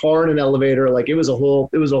hotel, a car in an elevator. Like it was a whole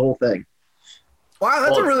thing. Wow,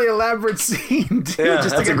 that's a really elaborate scene, dude. Yeah,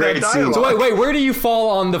 that's a great scene. So wait, where do you fall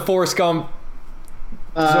on the Forrest Gump?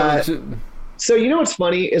 So you know what's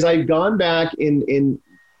funny is I've gone back in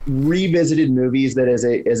revisited movies that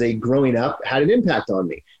as a growing up had an impact on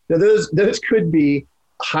me. Now those could be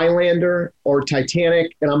Highlander or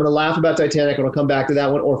Titanic, and I'm going to laugh about Titanic and I'll come back to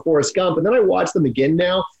that one, or Forrest Gump. And then I watch them again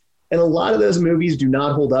now, and a lot of those movies do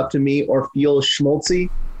not hold up to me or feel schmaltzy.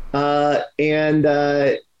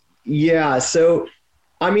 Yeah, so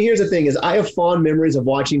I mean, here's the thing: is I have fond memories of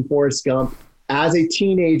watching Forrest Gump as a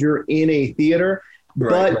teenager in a theater.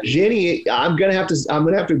 Right. But Jenny, I'm gonna have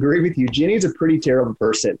to agree with you. Jenny's a pretty terrible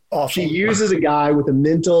person. Awful. She uses a guy with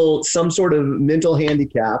some sort of mental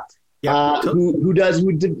handicap, who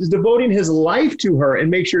is devoting his life to her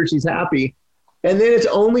and make sure she's happy. And then it's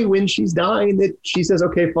only when she's dying that she says,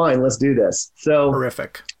 "Okay, fine, let's do this." So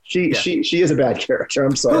horrific. She is a bad character.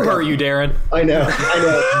 I'm sorry. Who hurt you, Darren? I know.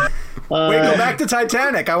 Wait, go back to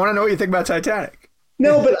Titanic. I want to know what you think about Titanic.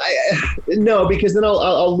 No, but because then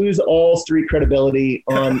I'll lose all street credibility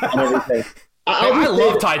on everything. I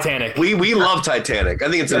love Titanic. We love Titanic. I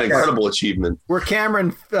think it's an incredible achievement. We're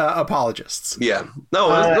Cameron apologists. Yeah. No,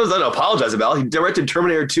 there's nothing to apologize about. He directed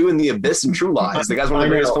Terminator 2 and The Abyss and True Lies. The guy's one of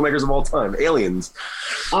the greatest filmmakers of all time. Aliens.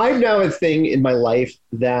 I've now a thing in my life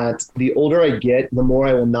that the older I get, the more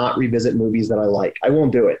I will not revisit movies that I like. I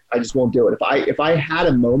won't do it. I just won't do it. If I had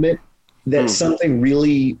a moment that something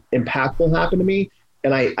really impactful happened to me,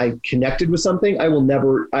 and I connected with something, I will not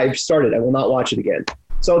watch it again.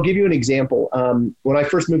 So I'll give you an example. When I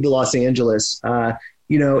first moved to Los Angeles,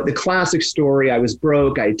 the classic story, I was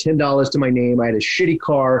broke. I had $10 to my name. I had a shitty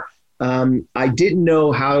car. I didn't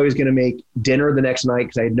know how I was going to make dinner the next night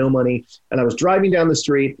because I had no money. And I was driving down the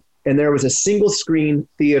street, and there was a single screen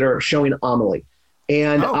theater showing Amelie.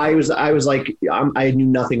 And I was like, I knew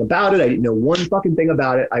nothing about it. I didn't know one fucking thing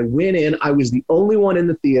about it. I went in. I was the only one in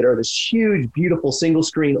the theater, this huge, beautiful single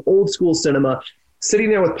screen, old school cinema, sitting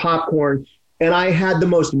there with popcorn. And I had the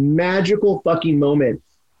most magical fucking moment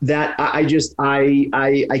that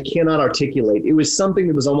I cannot articulate. It was something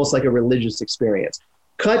that was almost like a religious experience.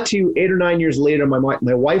 Cut to 8 or 9 years later, my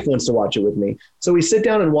wife wants to watch it with me. So we sit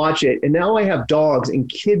down and watch it. And now I have dogs and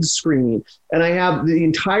kids screaming. And I have the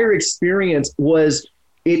entire experience was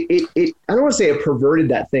it I don't want to say it perverted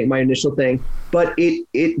that thing, my initial thing, but it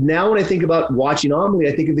now when I think about watching Amelie,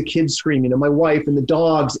 I think of the kids screaming and my wife and the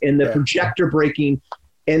dogs and the projector breaking.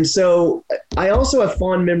 And so I also have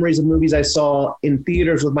fond memories of movies I saw in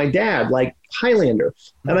theaters with my dad, like Highlander.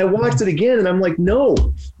 And I watched it again and I'm like, no,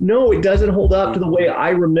 it doesn't hold up to the way I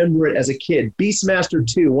remember it as a kid. Beastmaster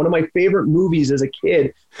 2, one of my favorite movies as a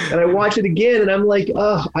kid. And I watch it again and I'm like,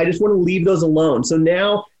 I just want to leave those alone. So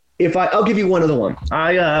now I'll give you one other one.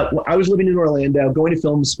 I was living in Orlando, going to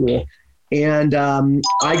film school, and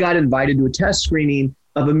I got invited to a test screening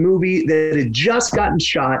of a movie that had just gotten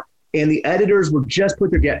shot. And the editors were just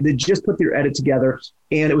put their edit together,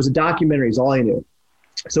 and it was a documentary. Is all I knew.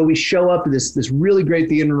 So we show up to this really great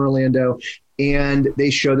theater in Orlando, and they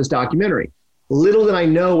show this documentary. Little did I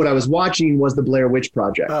know what I was watching was the Blair Witch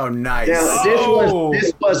Project. Oh, nice! Now,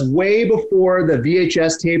 this was way before the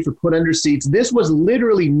VHS tapes were put under seats. This was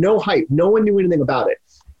literally no hype. No one knew anything about it,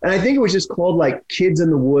 and I think it was just called like Kids in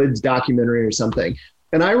the Woods documentary or something.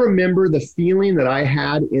 And I remember the feeling that I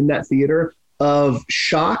had in that theater of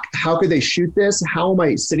shock. How could they shoot this? How am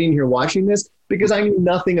I sitting here watching this? Because I knew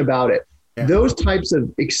nothing about it. Yeah. Those types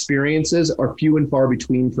of experiences are few and far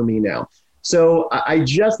between for me now. So I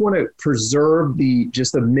just want to preserve the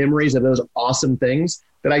memories of those awesome things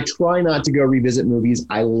that I try not to go revisit movies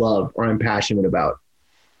I love or I'm passionate about.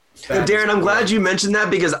 Darren, I'm glad you mentioned that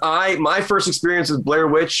because my first experience with Blair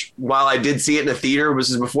Witch, while I did see it in a theater, which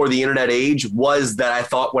is before the internet age, was that I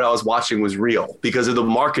thought what I was watching was real because of the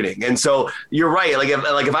marketing. And so you're right. Like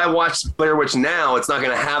if I watch Blair Witch now, it's not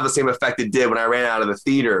going to have the same effect it did when I ran out of the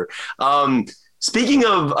theater. Speaking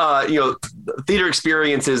of theater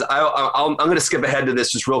experiences, I'm going to skip ahead to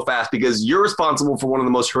this just real fast because you're responsible for one of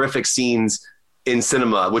the most horrific scenes in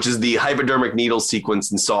cinema, which is the hypodermic needle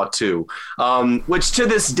sequence in Saw 2, which to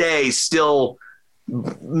this day still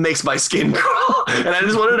makes my skin crawl. And I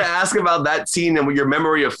just wanted to ask about that scene and your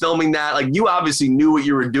memory of filming that. Like, you obviously knew what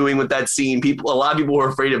you were doing with that scene. A lot of people were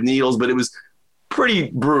afraid of needles, but it was pretty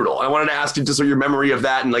brutal. I wanted to ask you just your memory of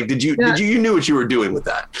that. And like, you knew what you were doing with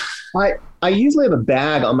that? I usually have a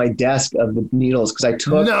bag on my desk of the needles because I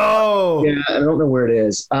took. No. Yeah, I don't know where it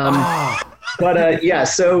is. But yeah,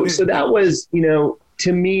 so that was,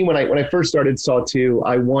 to me when I first started Saw 2,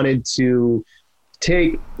 I wanted to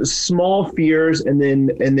take small fears and then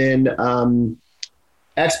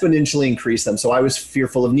exponentially increase them. So I was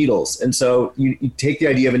fearful of needles, and so you take the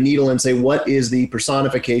idea of a needle and say, what is the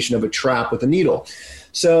personification of a trap with a needle?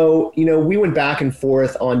 So, we went back and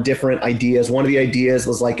forth on different ideas. One of the ideas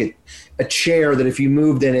was like a chair that if you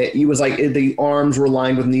moved in it, was like the arms were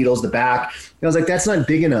lined with needles, the back. And I was like, that's not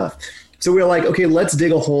big enough. So we were like, okay, let's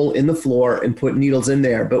dig a hole in the floor and put needles in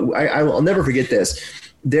there. But I'll never forget this.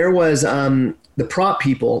 There was the prop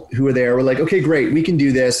people who were there were like, okay, great, we can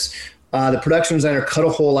do this. The production designer cut a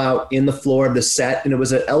hole out in the floor of the set, and it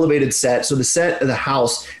was an elevated set. So the set of the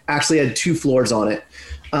house actually had 2 floors on it.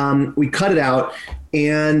 We cut it out,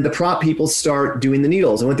 and the prop people start doing the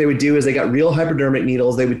needles. And what they would do is they got real hypodermic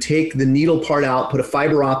needles. They would take the needle part out, put a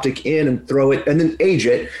fiber optic in and throw it, and then age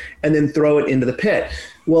it, and then throw it into the pit.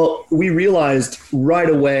 Well, we realized right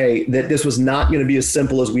away that this was not going to be as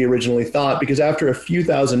simple as we originally thought, because after a few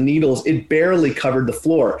thousand needles, it barely covered the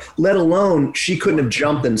floor, let alone she couldn't have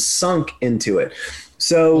jumped and sunk into it.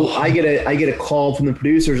 So I get a call from the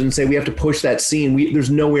producers and say, we have to push that scene. There's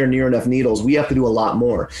nowhere near enough needles. We have to do a lot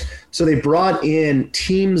more. So they brought in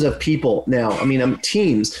teams of people now.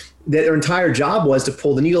 Teams that their entire job was to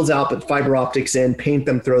pull the needles out, put fiber optics in, paint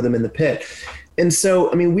them, throw them in the pit. And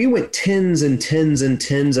so, we went tens and tens and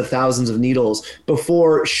tens of thousands of needles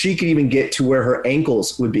before she could even get to where her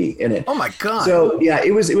ankles would be in it. Oh my God. So yeah,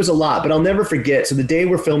 it was a lot, but I'll never forget. So the day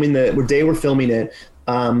we're filming it,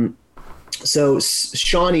 so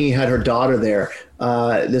Shawnee had her daughter there,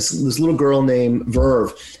 this little girl named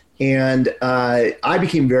Verve. And I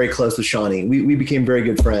became very close with Shawnee. We became very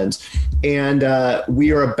good friends. And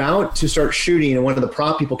we are about to start shooting, and one of the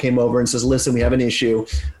prop people came over and says, listen, we have an issue.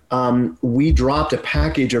 We dropped a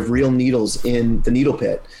package of real needles in the needle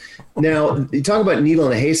pit. Now, you talk about needle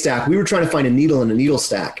in a haystack. We were trying to find a needle in a needle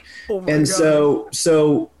stack. Oh my God.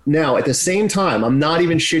 So now at the same time, I'm not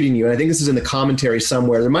even shooting you, and I think this is in the commentary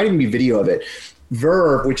somewhere. There might even be video of it.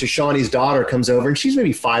 Verve, which is Shawnee's daughter, comes over, and she's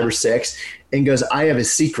maybe 5 or 6, and goes, I have a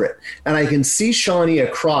secret. And I can see Shawnee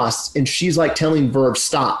across, and she's like telling Verve,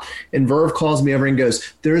 stop. And Verve calls me over and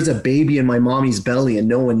goes, there is a baby in my mommy's belly and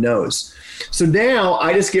no one knows. So now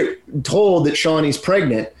I just get told that Shawnee's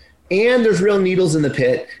pregnant, and there's real needles in the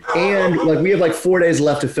pit, and like we have like 4 days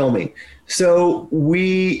left of filming. So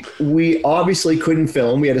we obviously couldn't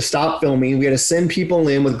film. We had to stop filming. We had to send people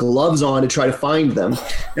in with gloves on to try to find them.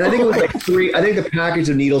 And I think it was like 3. I think the package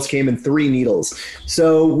of needles came in 3 needles.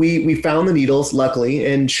 So we found the needles, luckily,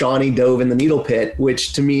 and Shawnee dove in the needle pit,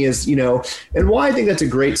 which to me is, and why I think that's a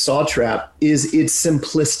great saw trap is it's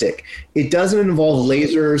simplistic. It doesn't involve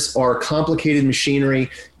lasers or complicated machinery.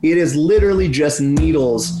 It is literally just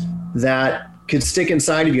needles that could stick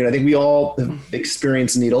inside of you. And I think we all have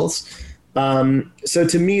experienced needles. So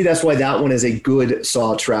to me, that's why that one is a good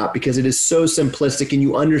saw trap, because it is so simplistic and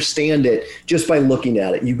you understand it just by looking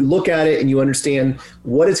at it. You look at it and you understand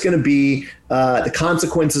what it's going to be, the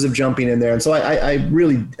consequences of jumping in there. And so I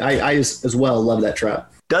really as well love that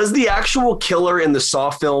trap. Does the actual killer in the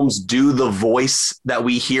Saw films do the voice that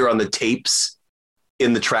we hear on the tapes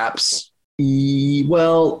in the traps?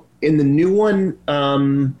 Well, in the new one,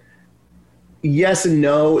 yes and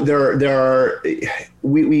no. There are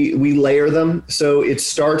we layer them, so it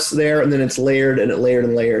starts there and then it's layered and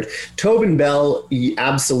layered. Tobin Bell,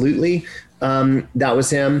 absolutely, that was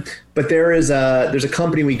him. But there's a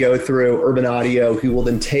company we go through, Urban Audio, who will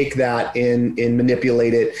then take that and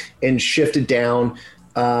manipulate it and shift it down.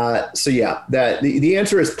 So yeah, that the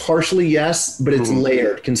answer is partially yes, but it's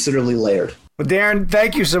layered, considerably layered. Well, Darren,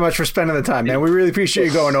 thank you so much for spending the time, man. We really appreciate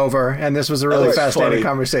you going over, and this was a really fascinating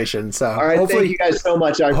conversation. So, all right, hopefully, thank you guys so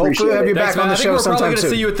much. I appreciate it. Hopefully, we'll have you back on the show sometime soon. We're probably going to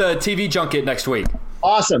see you at the TV junket next week.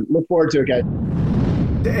 Awesome. Look forward to it, guys.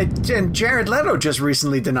 And Jared Leto just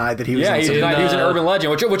recently denied that he was. Yeah, he denied he was an urban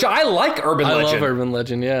legend, which I like. Urban Legend. I love Urban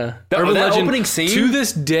Legend. Yeah, Urban Legend opening scene. To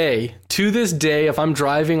this day, if I'm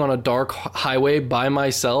driving on a dark highway by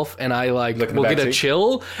myself and I will get a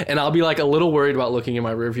chill, and I'll be like a little worried about looking in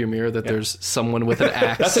my rearview mirror that there's someone with an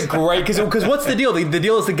axe. That's a great because what's the deal? The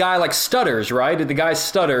deal is the guy stutters, right? The guy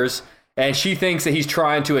stutters. And she thinks that he's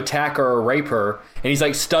trying to attack her or rape her. And he's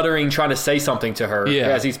stuttering, trying to say something to her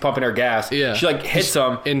as he's pumping her gas. Yeah. She hits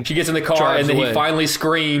him and she gets in the car and then he finally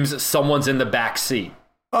screams, someone's in the back seat.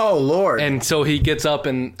 Oh, Lord. And so he gets up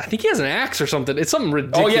and I think he has an axe or something. It's something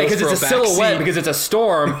ridiculous. Oh, yeah, because it's a silhouette because it's a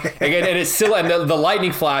storm. and it's and the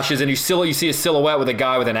lightning flashes and you see a silhouette with a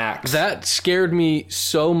guy with an axe. That scared me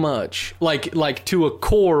so much. Like to a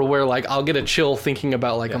core where I'll get a chill thinking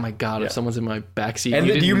about oh my God, if someone's in my backseat. And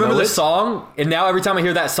do you remember the song? And now every time I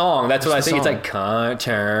hear that song, that's what I think. It's can't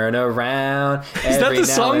turn around. Is that the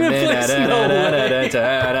song that plays? No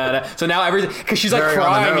way. So now because she's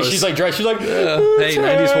crying and she's dressed. She's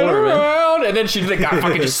hey, 90s horror, man. And then the guy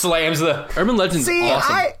fucking just slams the Urban Legend's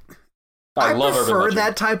awesome. I love prefer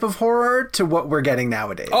that type of horror to what we're getting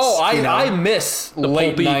nowadays. Oh, I miss the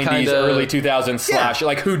late 90s, early 2000s slash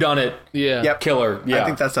whodunit killer. Yeah. I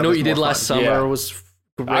think that's what you did last summer was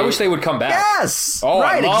great. I wish they would come back. Yes. Oh,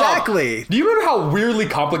 right, exactly. Do you remember how weirdly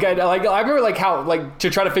complicated? I remember how to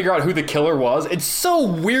try to figure out who the killer was. It's so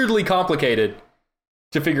weirdly complicated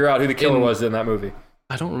to figure out who the killer was in that movie.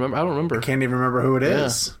 I don't remember. I can't even remember who it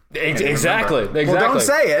is. Exactly. Well, don't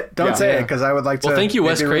say it. Don't say it, because I would like to. Well, thank you,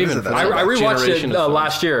 Wes Craven. I rewatched it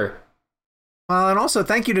last year. Well, and also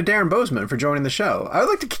thank you to Darren Bozeman for joining the show. I would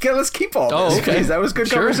like to let's keep all this. Okay. That was good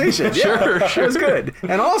conversation. Sure. It was good.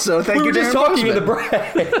 And also thank you, Darren Bozeman. We were just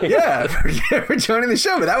talking in the break. for joining the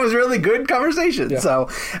show, but that was really good conversation. Yeah. So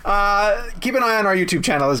keep an eye on our YouTube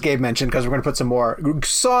channel, as Gabe mentioned, because we're going to put some more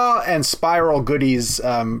Saw and Spiral goodies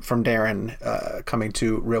from Darren coming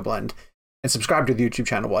to Real Blend. And subscribe to the YouTube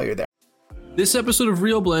channel while you're there. This episode of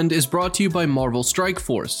Real Blend is brought to you by Marvel Strike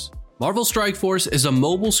Force. Marvel Strike Force is a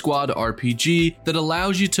mobile squad RPG that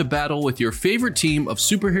allows you to battle with your favorite team of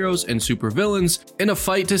superheroes and supervillains in a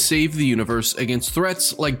fight to save the universe against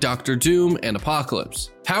threats like Doctor Doom and Apocalypse.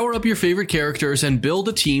 Power up your favorite characters and build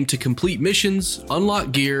a team to complete missions,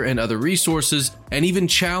 unlock gear and other resources, and even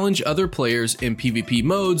challenge other players in PvP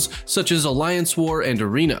modes such as Alliance War and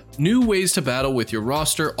Arena. New ways to battle with your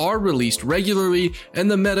roster are released regularly,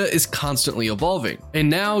 and the meta is constantly evolving. And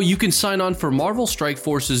now you can sign on for Marvel Strike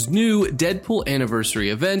Force's new Deadpool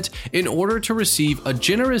Anniversary event in order to receive a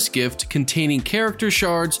generous gift containing character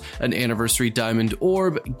shards, an Anniversary Diamond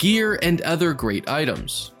Orb, gear, and other great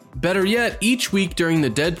items. Better yet, each week during the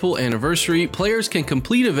Deadpool Anniversary, players can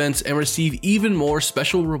complete events and receive even more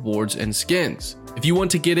special rewards and skins. If you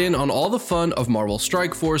want to get in on all the fun of Marvel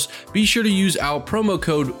Strike Force, be sure to use our promo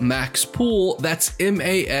code MAXPOOL, that's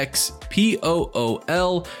MAXPOOL,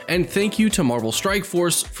 and thank you to Marvel Strike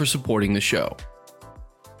Force for supporting the show.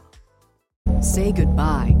 Say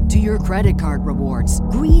goodbye to your credit card rewards.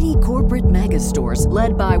 Greedy corporate mega stores,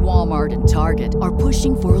 led by Walmart and Target, are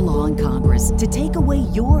pushing for a law in Congress to take away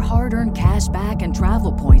your hard-earned cash back and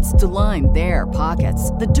travel points to line their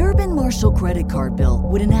pockets. The Durbin-Marshall credit card bill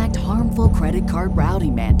would enact harmful credit card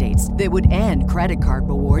routing mandates that would end credit card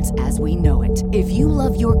rewards as we know it. If you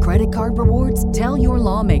love your credit card rewards, tell your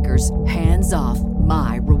lawmakers, hands off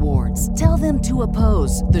my rewards. Tell them to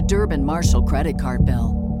oppose the Durbin-Marshall credit card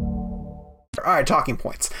bill. All right, talking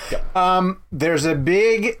points. There's a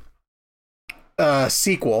big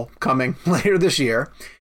sequel coming later this year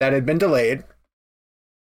that had been delayed.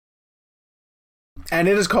 And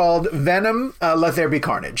it is called Venom, Let There Be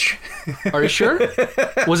Carnage. Are you sure?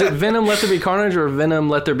 Was it Venom, Let There Be Carnage, or Venom,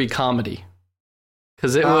 Let There Be Comedy?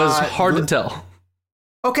 Because it was hard to tell.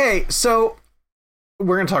 Okay, so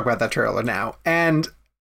we're going to talk about that trailer now. And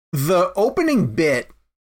the opening bit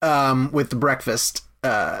with the breakfast...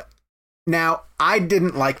 Now, I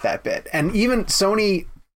didn't like that bit. And even Sony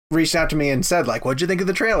reached out to me and said, like, what'd you think of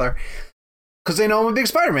the trailer? Because they know I'm a big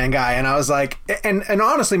Spider-Man guy. And I was like, and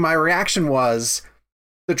honestly, my reaction was,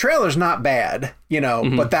 the trailer's not bad,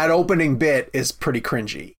 but that opening bit is pretty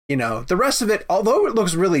cringy. The rest of it, although it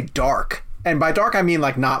looks really dark, and by dark, I mean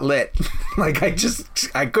like not lit. Like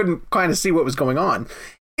I couldn't kind of see what was going on.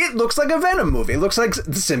 It looks like a Venom movie. It looks like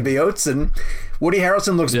the symbiotes, and Woody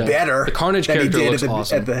Harrelson looks better. The Carnage character looks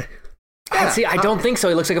awesome. See, I don't think so.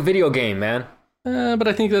 It looks like a video game, man. But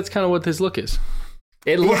I think that's kind of what his look is.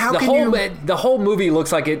 It looks the whole movie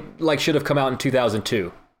looks like it should have come out in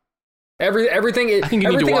 2002. Everything. I think you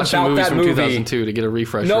need to watch the movies from 2002 to get a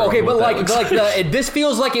refresher. No, okay, but this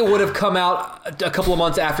feels like it would have come out a couple of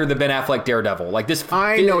months after the Ben Affleck Daredevil. Like this.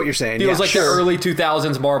 I know what you're saying. Feels like the early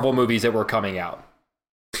 2000s Marvel movies that were coming out.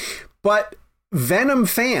 But Venom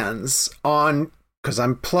fans because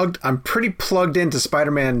I'm pretty plugged into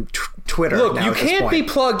Spider-Man Twitter. Look, now you can't be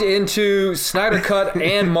plugged into Snyder Cut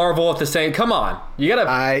and Marvel at the same. Come on, you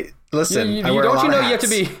gotta. Listen. You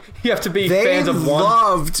have to be fans of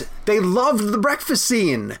one. They loved the breakfast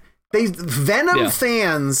scene. Venom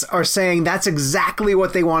fans are saying that's exactly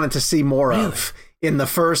what they wanted to see more of in the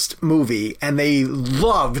first movie, and they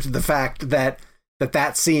loved the fact that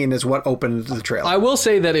scene is what opened the trailer. I will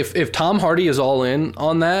say that if Tom Hardy is all in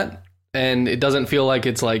on that, and it doesn't feel like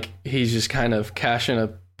it's like he's just kind of cashing a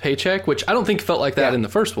paycheck, which I don't think felt like that in the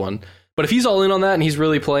first one. But if he's all in on that and he's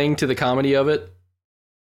really playing to the comedy of it,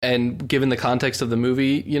 and given the context of the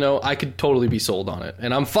movie, I could totally be sold on it.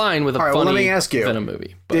 And I'm fine with a funny let me ask you, Venom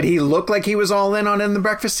movie. But did he look like he was all in on the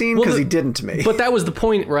breakfast scene? Because he didn't to me. But that was the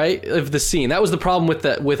point, right, of the scene. That was the problem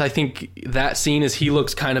with I think that scene is he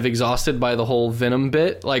looks kind of exhausted by the whole Venom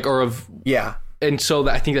bit, and so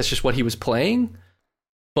I think that's just what he was playing.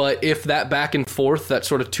 But if that back and forth, that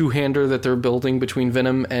sort of two-hander that they're building between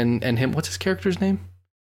Venom and him, what's his character's name?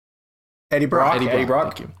 Eddie Brock. Eddie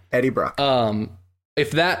Brock. Thank you. Eddie Brock.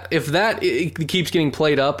 If that it keeps getting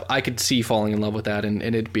played up, I could see falling in love with that and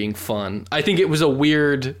it being fun. I think it was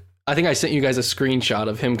I think I sent you guys a screenshot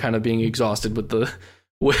of him kind of being exhausted with the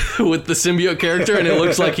symbiote character, and it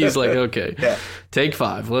looks like he's like, okay, take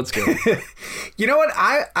 5, let's go. You know what?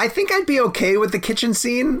 I think I'd be okay with the kitchen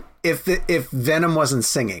scene if Venom wasn't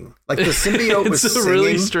singing. Like the symbiote was singing. It's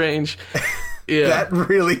really strange. Yeah, that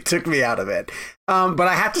really took me out of it. But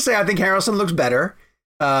I have to say, I think Harrelson looks better.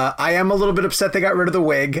 I am a little bit upset they got rid of the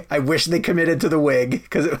wig. I wish they committed to the wig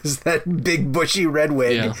because it was that big bushy red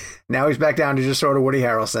wig. Yeah. Now he's back down to just sort of Woody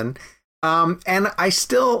Harrelson. And I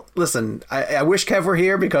still listen. I wish Kev were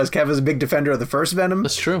here because Kev is a big defender of the first Venom.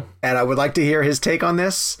 That's true, and I would like to hear his take on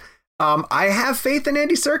this. I have faith in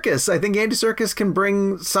Andy Serkis. I think Andy Serkis can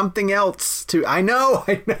bring something else to. I know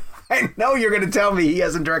you're going to tell me he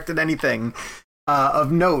hasn't directed anything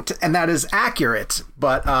of note, and that is accurate.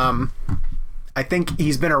 But I think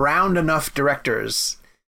he's been around enough directors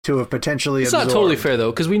to have potentially. It's not totally fair though,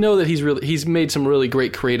 because we know that he's made some really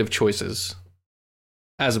great creative choices.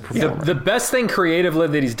 As a performer. The best thing creatively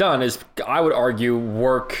that he's done is, I would argue,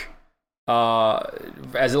 work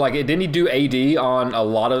didn't he do AD on a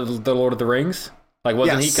lot of the Lord of the Rings? Like,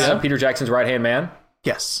 wasn't he kind of Peter Jackson's right-hand man?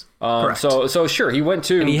 Yes. Correct. So sure, he went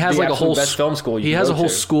to and he has the like a whole best film school. He has a whole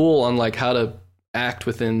school on like how to act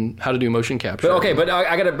within, how to do motion capture. But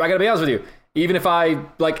I gotta be honest with you. Even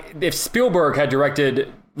if Spielberg had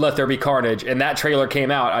directed Let There Be Carnage and that trailer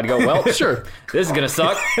came out, I'd go, well, sure, this is gonna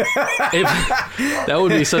suck. That would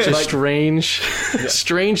be such a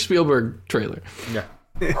strange Spielberg trailer. Yeah.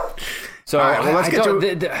 So let's get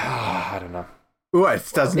to. I don't know.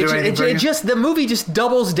 What doesn't do anything? The movie just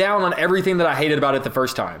doubles down on everything that I hated about it the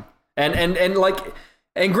first time, and like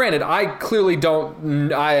And granted, I clearly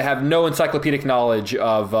don't. I have no encyclopedic knowledge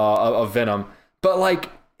of Venom, but like,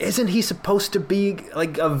 isn't he supposed to be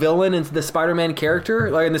like a villain in the Spider-Man character,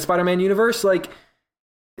 like in the Spider-Man universe? Like,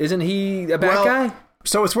 isn't he a bad guy?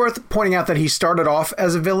 So it's worth pointing out that he started off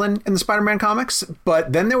as a villain in the Spider-Man comics,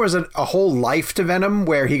 but then there was a whole life to Venom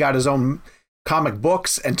where he got his own comic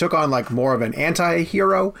books and took on like more of an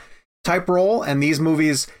anti-hero type role. And these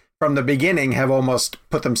movies from the beginning have almost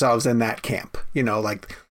put themselves in that camp. You know,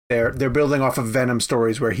 like they're building off of Venom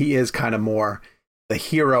stories where he is kind of more the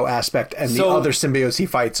hero aspect, and the other symbiotes he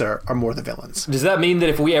fights are more the villains. Does that mean that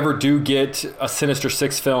if we ever do get a Sinister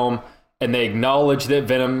Six film and they acknowledge that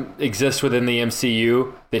Venom exists within the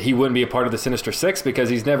MCU, that he wouldn't be a part of the Sinister Six because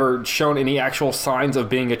he's never shown any actual signs of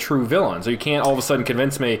being a true villain? So you can't all of a sudden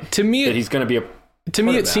convince me that he's going to be a... To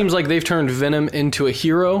me, it seems like they've turned Venom into a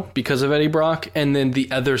hero because of Eddie Brock, and then the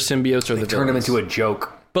other symbiotes are the villains. Turned him into a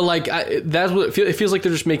joke. But like, that's what it feels like.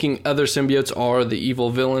 They're just making other symbiotes are the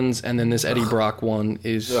evil villains, and then this Eddie Brock one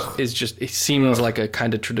is just, it seems like a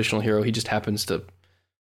kind of traditional hero. He just happens to...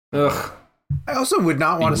 I also would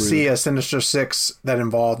not want to see a Sinister Six that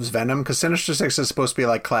involves Venom, because Sinister Six is supposed to be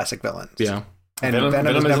like classic villains. Yeah. And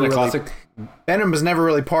Venom isn't a classic? Venom was never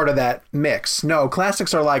really part of that mix. No,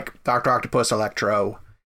 classics are like Dr. Octopus, Electro,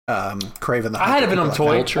 Kraven the Hunter. I had a Venom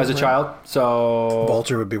toy as a child, so...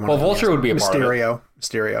 Vulture would be one of them. Well, Vulture would be a part of it.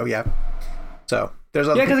 Mysterio, yeah. So, there's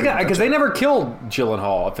other because they never killed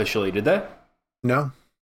Gyllenhaal officially, did they? No.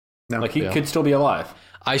 Like, he could still be alive.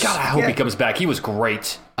 I hope he comes back. He was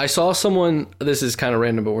great. I saw someone, this is kind of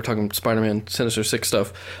random, but we're talking Spider-Man Sinister Six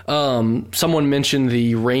stuff. Someone mentioned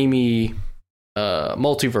the Raimi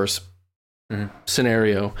multiverse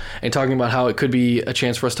scenario and talking about how it could be a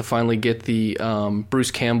chance for us to finally get the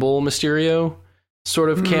Bruce Campbell Mysterio sort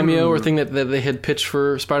of cameo or thing that they had pitched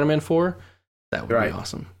for Spider-Man 4. That would be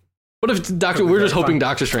awesome. What if we're just hoping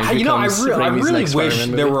Doctor Strange becomes I really next wish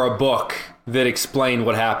Spider-Man there movie. were a book that explained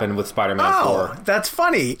what happened with Spider-Man 4. That's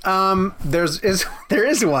funny. There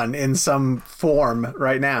is one in some form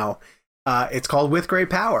right now. It's called With Great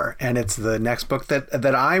Power, and it's the next book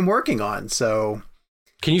that I'm working on. So,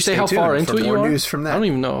 can you say how far into it you are? News from that. I don't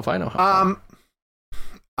even know if I know how far.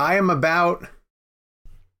 I am about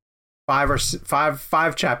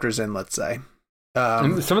five chapters in, let's say.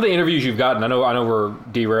 Some of the interviews you've gotten, I know we're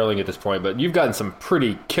derailing at this point, but you've gotten some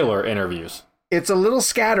pretty killer interviews. It's a little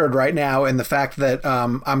scattered right now in the fact that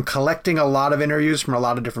I'm collecting a lot of interviews from a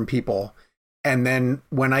lot of different people. And then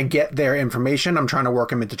when I get their information, I'm trying to work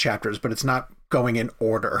them into chapters, but it's not going in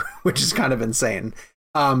order, which is kind of insane.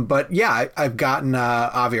 But yeah, I've gotten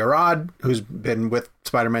Avi Arad, who's been with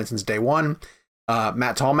Spider-Man since day one.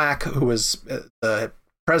 Matt Tolmach, who was the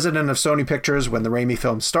president of Sony Pictures when the Raimi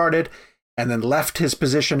films started, and then left his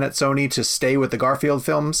position at Sony to stay with the Garfield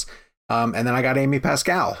films. And then I got Amy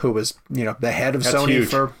Pascal, who was, the head of Sony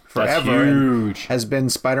for forever and has been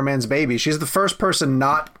Spider-Man's baby. She's the first person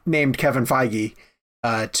not named Kevin Feige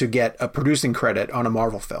to get a producing credit on a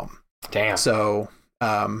Marvel film. Damn. So,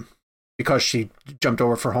 because she jumped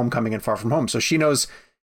over for Homecoming and Far From Home. So she knows,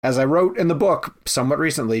 as I wrote in the book somewhat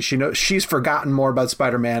recently, she's forgotten more about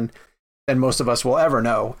Spider-Man than most of us will ever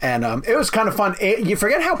know. And it was kind of fun. You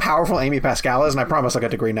forget how powerful Amy Pascal is, and I promise I'll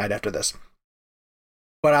get to Green Knight after this.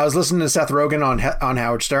 But I was listening to Seth Rogen on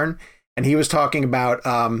Howard Stern, and he was talking about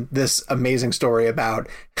this amazing story about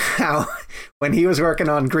how when he was working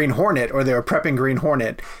on Green Hornet, or they were prepping Green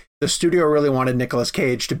Hornet, the studio really wanted Nicolas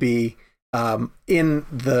Cage to be in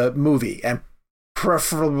the movie, and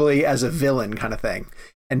preferably as a villain kind of thing.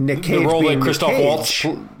 And Nick Cage, the role that Christoph Waltz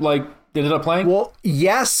ended up playing? Well,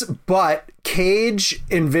 yes, but Cage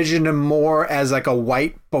envisioned him more as like a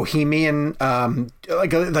white bohemian,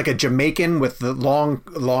 like a Jamaican with the long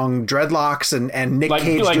dreadlocks, and Nick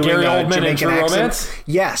Cage doing Gary a Oldman Jamaican in accent. Romance?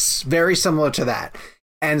 Yes, very similar to that.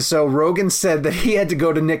 And so Rogen said that he had to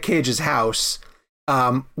go to Nick Cage's house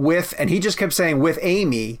and he just kept saying with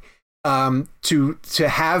Amy, to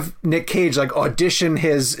have Nick Cage like audition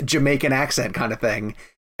his Jamaican accent kind of thing.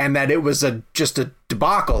 And that it was just a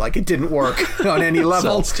debacle, like it didn't work on any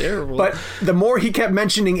level. Sounds terrible. But the more he kept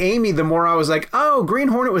mentioning Amy, the more I was like, oh, Green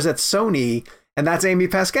Hornet was at Sony, and that's Amy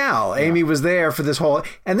Pascal. Yeah. Amy was there for this whole...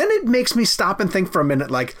 And then it makes me stop and think for a minute,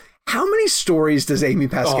 like, how many stories does Amy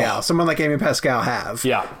Pascal, someone like Amy Pascal, have?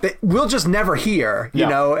 Yeah. That we'll just never hear, you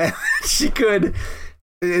know? And she could...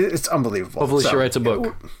 It's unbelievable. Hopefully she writes a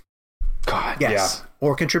book. God, yes. Yeah.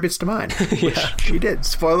 Or contributes to mine. She did.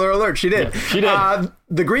 Spoiler alert, she did. Yeah, she did.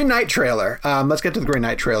 The Green Knight trailer. Let's get to the Green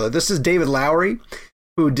Knight trailer. This is David Lowery,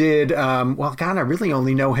 who did, I really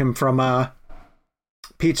only know him from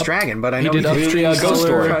Pete's Dragon, but I know he did Ghost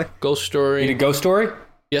Story. Ghost Story. He did Ghost Story?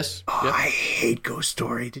 Yes. Oh, Yep. I hate Ghost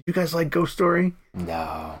Story. Did you guys like Ghost Story?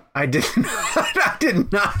 No. I did not. I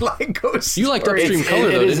did not like Ghost Story. You liked Upstream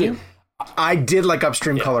Color, though, didn't you? I did like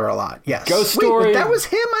Upstream Color a lot. Yes. Ghost Wait, Story. but that was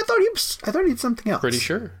him. I thought he had something else. Pretty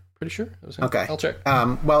sure. That was him. Okay. I'll check.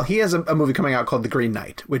 Well, he has a movie coming out called The Green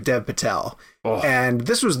Knight with Dev Patel. Oh. And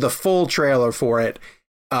this was the full trailer for it.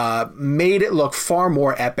 Made it look far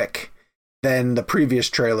more epic than the previous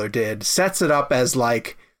trailer did. Sets it up as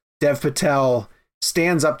like Dev Patel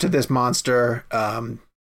stands up to this monster,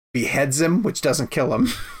 beheads him, which doesn't kill him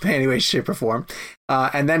in any way, shape, or form,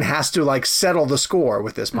 and then has to like settle the score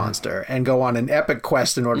with this monster and go on an epic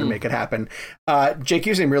quest in order to make it happen. Jake,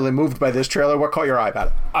 you seem really moved by this trailer. What caught your eye about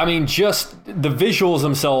it? I mean, just the visuals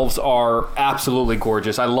themselves are absolutely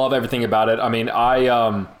gorgeous. I love everything about it. I mean,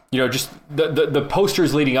 just the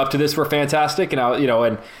posters leading up to this were fantastic, and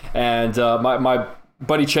my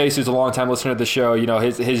buddy Chase, who's a longtime listener to the show,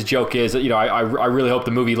 his joke is, I really hope the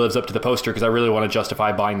movie lives up to the poster because I really want to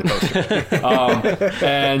justify buying the poster,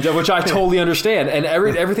 and which I totally understand. And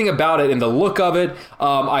everything about it and the look of it,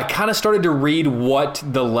 I kind of started to read what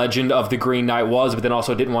the legend of the Green Knight was, but then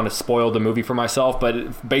also didn't want to spoil the movie for myself.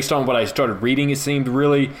 But based on what I started reading, it seemed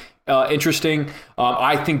really interesting.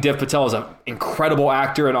 I think Dev Patel is an incredible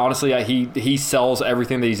actor, and honestly, he sells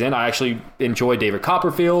everything that he's in. I actually enjoy David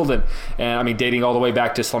Copperfield, and I mean, dating all the way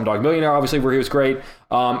back to Slumdog Millionaire, obviously, where he was great.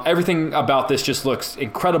 Everything about this just looks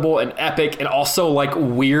incredible and epic, and also like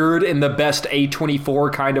weird in the best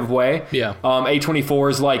A24 kind of way. Yeah.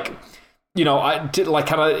 A24 is like, like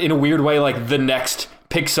kind of in a weird way, like the next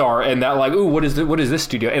Pixar, and that like, ooh, what is this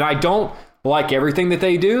studio? And I don't like everything that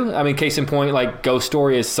they do. I mean, case in point, like Ghost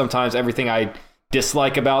Story is sometimes everything I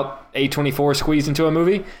dislike about A24 squeezed into a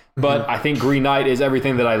movie, but I think Green Knight is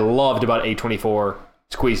everything that I loved about A24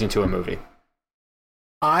 squeezed into a movie.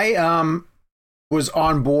 I was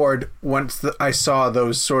on board once I saw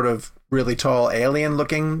those sort of really tall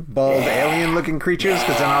bald alien looking creatures,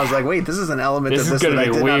 because then I was like, wait, this is an element of this that I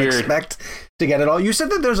did not expect to get at all. You said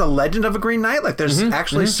that there's a legend of a Green Knight, like there's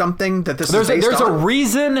actually something that this is based on? There's a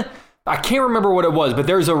reason. I can't remember what it was, but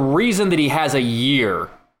there's a reason that he has a year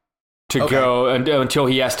to go until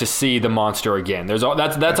he has to see the monster again. That's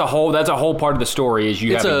a whole part of the story is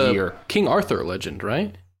have a year. King Arthur legend,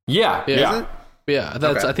 right? Yeah. Yeah.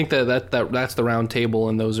 That's I think that's the round table,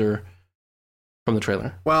 and those are from the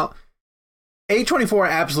trailer. Well, A24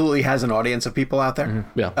 absolutely has an audience of people out there.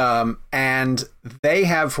 Mm-hmm. Yeah. And they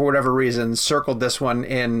have, for whatever reason, circled this one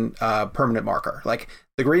in permanent marker. Like,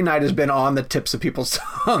 the Green Knight has been on the tips of people's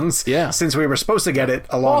tongues since we were supposed to get it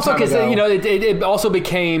a long time ago. Also, because it also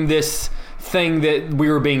became this thing that we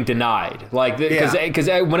were being denied. Like, because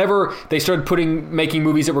whenever they started making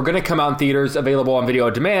movies that were going to come out in theaters, available on video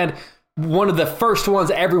on demand, one of the first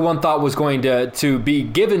ones everyone thought was going to be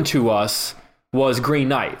given to us was Green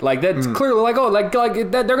Knight. Like, that's clearly like,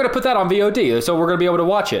 that, they're going to put that on VOD, so we're going to be able to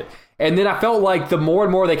watch it. And then I felt like the more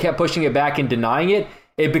and more they kept pushing it back and denying it,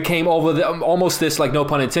 it became almost this, like, no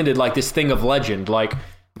pun intended, like this thing of legend. Like,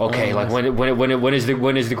 okay, like when is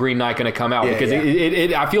the Green Knight going to come out? Because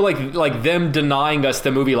I feel like them denying us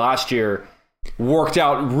the movie last year worked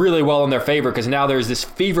out really well in their favor, because now there's this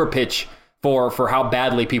fever pitch for how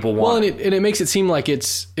badly people want. Well, and it makes it seem like it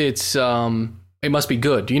must be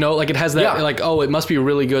good. Like it has that like, oh, it must be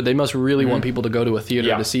really good. They must really want people to go to a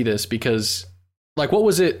theater to see this, because like, what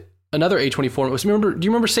was it? Another A24. Do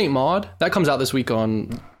you remember Saint Maud? That comes out this week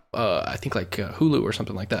on I think like Hulu or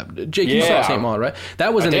something like that. Jake, you saw Saint Maud, right?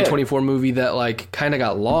 That was an A24 movie that like kind of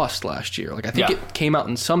got lost last year. Like I think it came out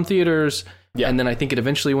in some theaters, and then I think it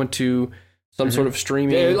eventually went to some sort of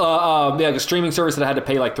streaming. The streaming service that I had to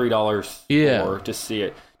pay like $3 for to see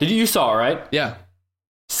it. You saw it, right? Yeah.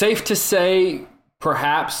 Safe to say,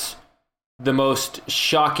 perhaps the most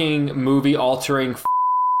shocking movie altering.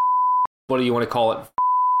 What do you want to call it?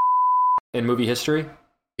 In movie history?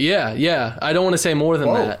 Yeah. I don't want to say more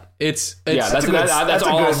than that. It's that's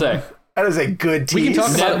all I'll say. That is a good tease. We can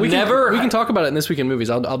talk about it. We can talk about it in This Week in Movies.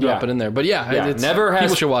 I'll drop it in there. But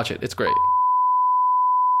people should watch it. It's great.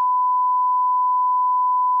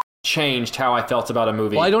 Changed how I felt about a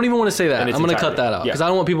movie. Well, I don't even want to say that. I'm going to cut that out because I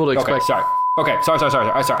don't want people to expect. Sorry.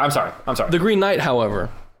 I'm sorry. The Green Knight, however.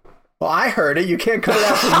 Well, I heard it. You can't cut it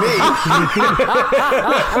out from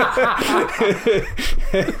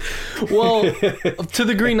me. Well, to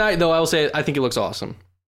The Green Knight, though, I will say I think it looks awesome.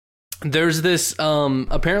 There's this,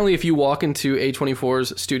 apparently if you walk into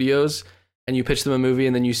A24's studios and you pitch them a movie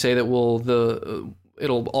and then you say that,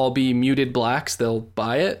 it'll all be muted blacks, they'll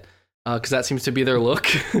buy it, because that seems to be their look,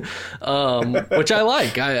 which I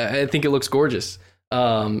like. I think it looks gorgeous.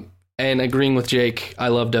 And agreeing with Jake, I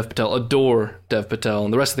love Dev Patel, adore Dev Patel,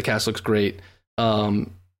 and the rest of the cast looks great.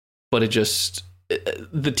 but it just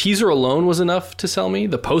the teaser alone was enough to sell me.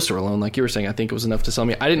 The poster alone, like you were saying, I think it was enough to sell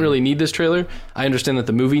me. I didn't really need this trailer. I understand that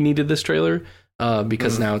the movie needed this trailer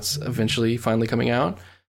because now it's eventually finally coming out.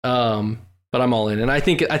 But I'm all in, and I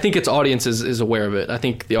think its audience is aware of it. I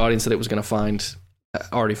think the audience that it was going to find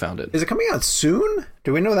already found it. Is it coming out soon?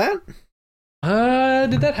 Do we know that?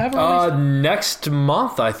 Did that have a release? Next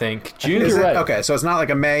month, I think. June. Is it? right. Okay, so it's not like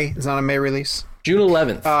a May. It's not a May release. June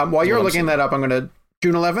 11th. While you're looking that up, I'm going to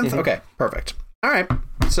June 11th. Okay, perfect. All right.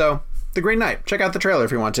 So The Green Knight. Check out the trailer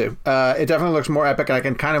if you want to. It definitely looks more epic. I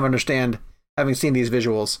can kind of understand, having seen these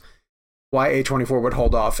visuals, why A24 would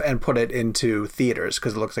hold off and put it into theaters,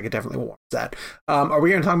 because it looks like it definitely warrants that. Are we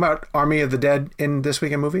going to talk about Army of the Dead in This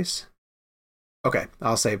Week in Movies? Okay,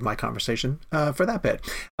 I'll save my conversation for that bit.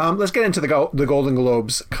 Let's get into the Golden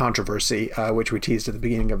Globes controversy, which we teased at the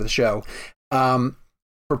beginning of the show.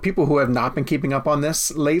 For people who have not been keeping up on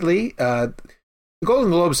this lately, the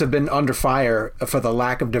Golden Globes have been under fire for the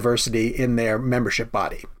lack of diversity in their membership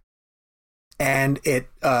body. And it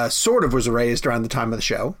sort of was raised around the time of the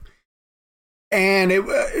show. And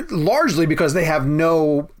it largely because they have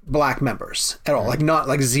no black members at all, not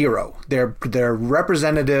like zero. They're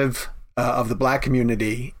representative of the black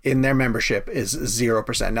community in their membership is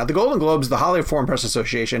 0%. Now, the Golden Globes, the Hollywood Foreign Press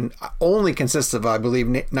Association, only consists of, I believe,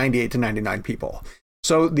 98 to 99 people.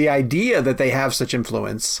 So the idea that they have such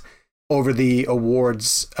influence over the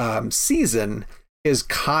awards season is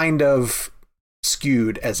kind of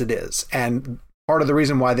skewed as it is. And part of the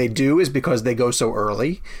reason why they do is because they go so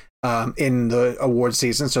early in the award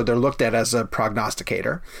season, so they're looked at as a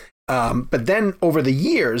prognosticator. But then over the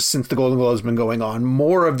years, since the Golden Globes have been going on,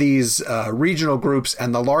 more of these regional groups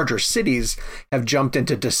and the larger cities have jumped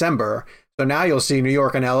into December. So now you'll see New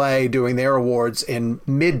York and LA doing their awards in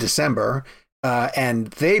mid-December, and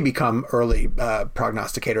they become early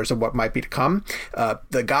prognosticators of what might be to come.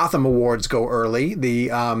 The Gotham Awards go early.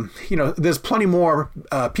 There's plenty more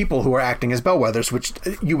people who are acting as bellwethers, which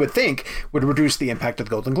you would think would reduce the impact of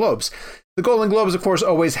the Golden Globes. The Golden Globes, of course,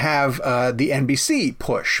 always have the NBC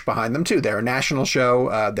push behind them, too. They're a national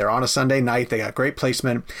show. They're on a Sunday night. They got great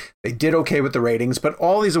placement. They did okay with the ratings, but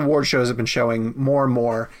all these award shows have been showing more and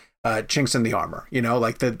more chinks in the armor.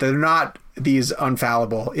 They're not these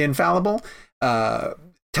infallible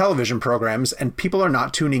television programs, and people are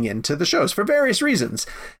not tuning into the shows for various reasons.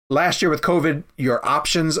 Last year with COVID, your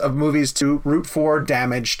options of movies to root for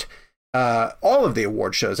damaged all of the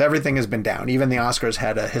award shows. Everything has been down. Even the Oscars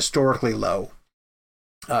had a historically low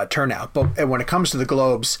turnout. But when it comes to the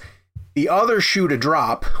Globes, the other shoe to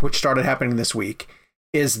drop, which started happening this week,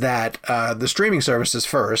 is that the streaming services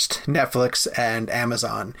first, Netflix and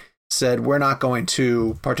Amazon, said we're not going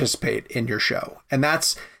to participate in your show. And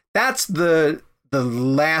that's the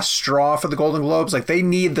last straw for the Golden Globes. Like, they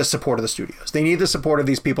need the support of the studios. They need the support of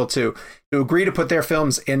these people to agree to put their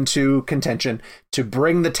films into contention, to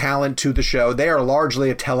bring the talent to the show. They are largely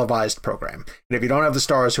a televised program. And if you don't have the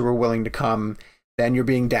stars who are willing to come, then you're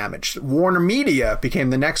being damaged. Warner Media became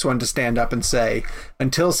the next one to stand up and say,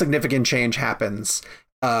 until significant change happens,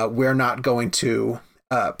 we're not going to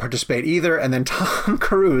participate either. And then Tom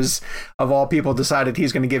Cruise, of all people, decided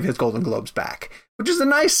he's going to give his Golden Globes back, which is a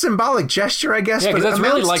nice symbolic gesture, I guess. Yeah, because that's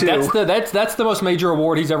really like that's the most major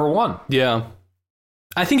award he's ever won. Yeah,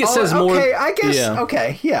 I think it says more. Okay, I guess. Yeah.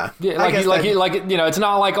 Okay, yeah. It's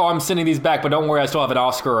not like, oh, I'm sending these back, but don't worry, I still have an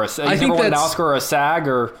Oscar or I think an Oscar or a SAG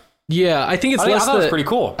or. Yeah, I think it's less. I thought it was pretty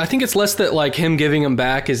cool. I think it's less that like him giving him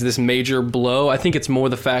back is this major blow. I think it's more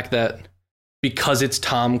the fact that because it's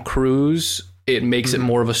Tom Cruise, it makes it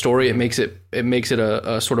more of a story. It makes it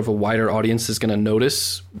a sort of a wider audience is going to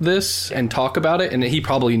notice this and talk about it. And he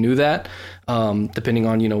probably knew that, depending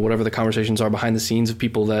on, whatever the conversations are behind the scenes of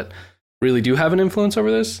people that really do have an influence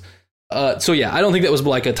over this. So yeah, I don't think that was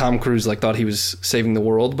like a Tom Cruise thought he was saving the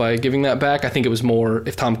world by giving that back. I think it was more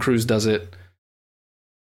if Tom Cruise does it,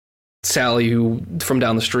 Sally, who from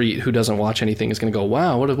down the street who doesn't watch anything, is going to go,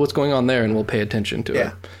 wow, what's going on there, and we'll pay attention to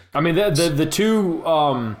it. I mean, the two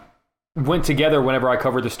went together whenever I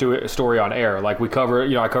covered the story on air. Like I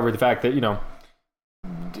covered the fact that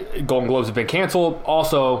Golden Globes have been canceled.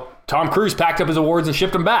 Also, Tom Cruise packed up his awards and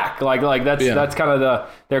shipped them back. That's kind of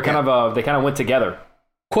they kind of went together.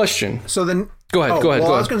 Question. So then go ahead. I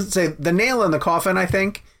was going to say the nail in the coffin, I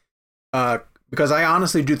think. Because I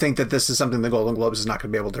honestly do think that this is something the Golden Globes is not going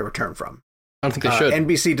to be able to return from. I don't think they should.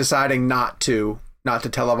 NBC deciding not to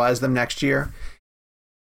televise them next year.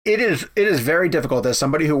 It is very difficult as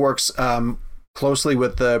somebody who works closely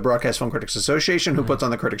with the Broadcast Film Critics Association, who puts on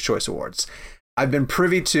the Critics' Choice Awards. I've been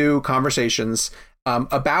privy to conversations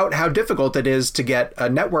about how difficult it is to get a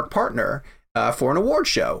network partner for an award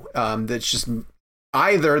show. That's just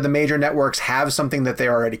either the major networks have something that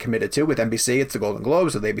they're already committed to. With NBC, it's the Golden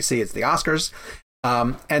Globes. With ABC, it's the Oscars.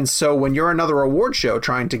 And so when you're another award show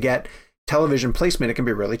trying to get television placement, it can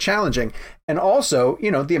be really challenging. And also,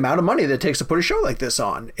 the amount of money that it takes to put a show like this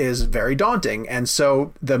on is very daunting. And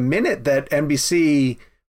so the minute that NBC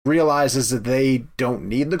realizes that they don't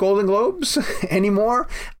need the Golden Globes anymore,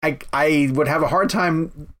 I would have a hard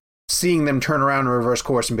time seeing them turn around and reverse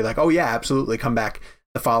course and be like, oh yeah, absolutely, come back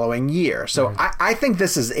the following year. So I think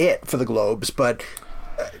this is it for the Globes. But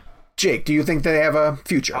Jake, do you think they have a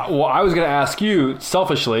future? Well, I was going to ask you,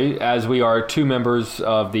 selfishly, as we are two members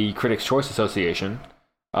of the Critics' Choice Association,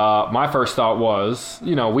 my first thought was,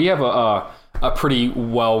 we have a pretty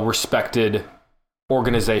well-respected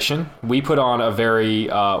organization. We put on a very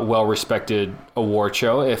well-respected award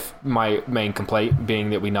show, if my main complaint being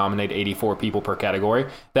that we nominate 84 people per category.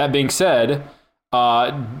 That being said,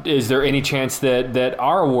 is there any chance that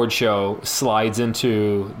our award show slides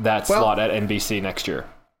into that slot at NBC next year?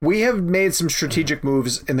 We have made some strategic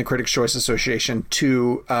moves in the Critics' Choice Association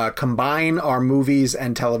to combine our movies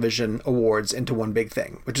and television awards into one big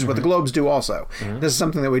thing, which is what the Globes do also. This is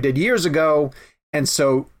something that we did years ago, and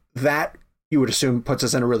so that, you would assume, puts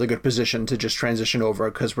us in a really good position to just transition over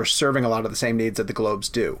because we're serving a lot of the same needs that the Globes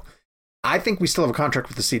do. I think we still have a contract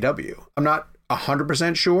with the CW. I'm not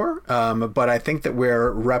 100% sure, but I think that we're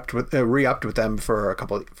re-upped with them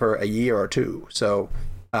for a year or two. So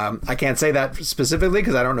I can't say that specifically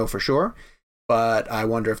because I don't know for sure, but I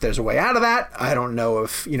wonder if there's a way out of that. I don't know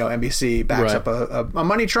if NBC backs up a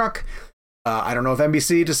money truck. I don't know if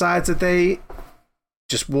NBC decides that they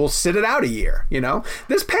just will sit it out a year.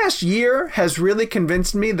 This past year has really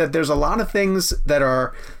convinced me that there's a lot of things that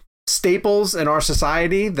are staples in our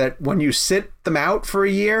society that when you sit them out for a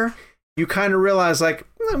year, you kind of realize like,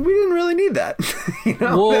 we didn't really need that.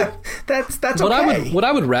 That's okay. What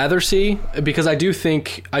I would rather see, because I do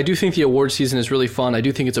think the award season is really fun. I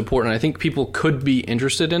do think it's important. I think people could be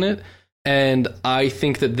interested in it. And I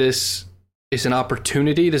think that this is an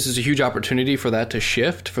opportunity. This is a huge opportunity for that to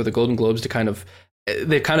shift, for the Golden Globes to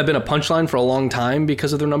they've kind of been a punchline for a long time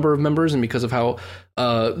because of their number of members and because of how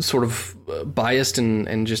sort of biased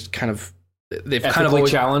and just kind of they've ethically kind of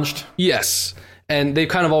always challenged. Yes. And they've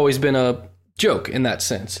kind of always been a joke in that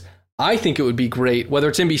sense. I think it would be great, whether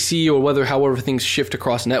it's NBC or however things shift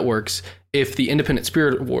across networks, if the Independent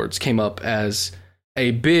Spirit Awards came up as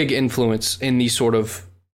a big influence in the sort of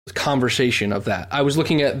conversation of that. I was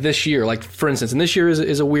looking at this year, like for instance, and this year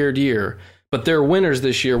is a weird year, but their winners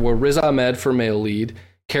this year were Riz Ahmed for male lead,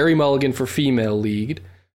 Carey Mulligan for female lead,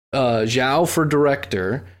 Zhao for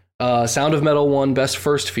director, Sound of Metal won Best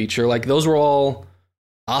First Feature. Like those were all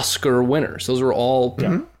Oscar winners. Those were all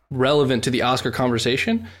relevant to the Oscar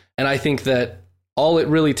conversation. And I think that all it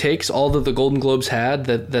really takes, all that the Golden Globes had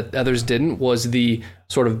that others didn't, was the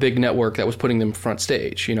sort of big network that was putting them front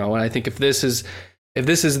stage. And I think if this is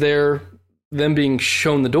them being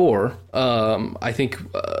shown the door, I think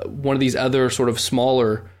one of these other sort of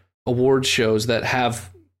smaller awards shows that have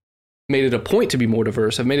made it a point to be more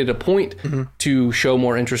diverse, have made it a point to show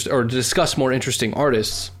more interest or discuss more interesting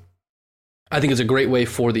artists, I think it's a great way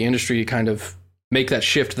for the industry to kind of make that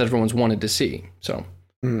shift that everyone's wanted to see. So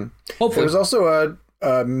hopefully. There was also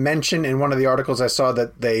a mention in one of the articles I saw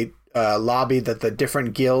that they lobbied that the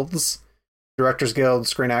different guilds, Directors Guild,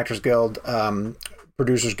 Screen Actors Guild,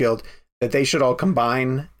 Producers Guild, that they should all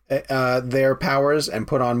combine their powers and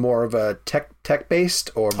put on more of a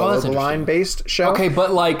tech-based or below-the-line-based show. Okay,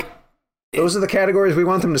 but like... Those are the categories we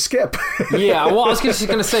want them to skip. Yeah, well, I was just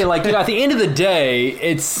going to say, like, at the end of the day,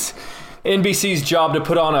 it's NBC's job to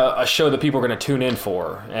put on a show that people are going to tune in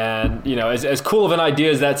for. And, as cool of an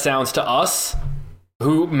idea as that sounds to us,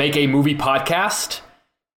 who make a movie podcast,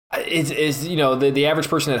 is the average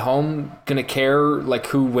person at home going to care, like,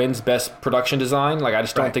 who wins Best Production Design? Like, I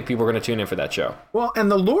just don't think people are going to tune in for that show. Well, and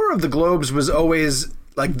the lure of the Globes was always...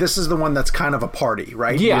 like, this is the one that's kind of a party,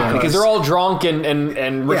 right? Yeah, because they're all drunk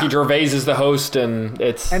and Ricky Gervais is the host, and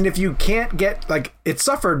it's... And if you can't get... like, it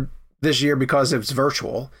suffered this year because it's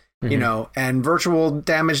virtual, and virtual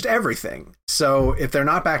damaged everything. So if they're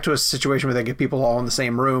not back to a situation where they get people all in the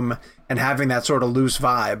same room and having that sort of loose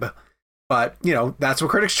vibe... But, that's what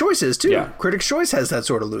Critics' Choice is, too. Yeah. Critics' Choice has that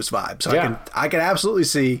sort of loose vibe. So I can absolutely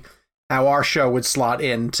see how our show would slot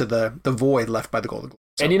into the void left by the Golden Globes.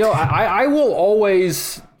 And I will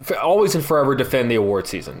always and forever defend the award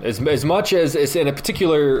season as much as it's in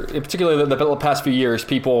particularly the past few years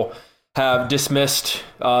people have dismissed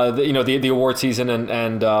the award season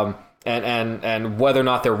and whether or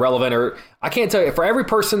not they're relevant. Or I can't tell you, for every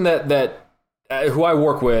person that who I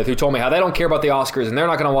work with, who told me how they don't care about the Oscars and they're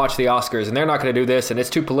not going to watch the Oscars and they're not going to do this and it's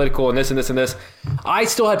too political and this and this and this. I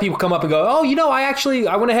still had people come up and go, oh,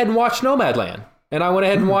 I went ahead and watched Nomadland. And I went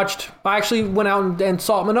ahead and I actually went out and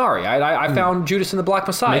saw Minari. I found Judas and the Black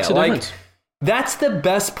Messiah. Makes a difference. That's the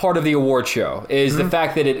best part of the award show is the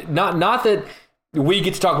fact that it, not that we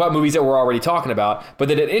get to talk about movies that we're already talking about, but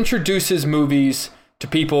that it introduces movies to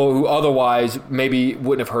people who otherwise maybe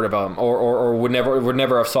wouldn't have heard about them or would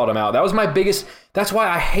never have sought them out. That was my biggest. That's why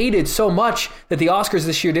I hated so much that the Oscars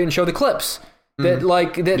this year didn't show the clips.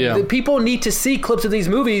 That people need to see clips of these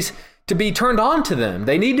movies to be turned on to them.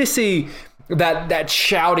 They need to see that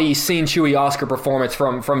shouty, scene-chewy Oscar performance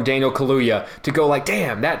from Daniel Kaluuya to go like,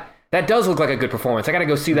 damn, that does look like a good performance. I got to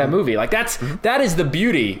go see that movie. Like that is the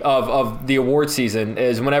beauty of the award season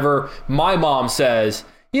is whenever my mom says,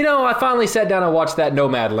 I finally sat down and watched that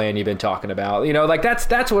Nomadland you've been talking about.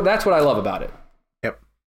 That's what I love about it. Yep.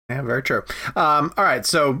 Yeah, very true. All right,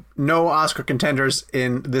 so no Oscar contenders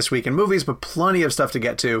in this week in movies, but plenty of stuff to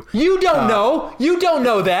get to. You don't know. You don't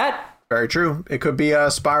know that. Very true. It could be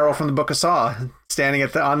a Spiral from the Book of Saw standing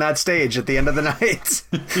on that stage at the end of the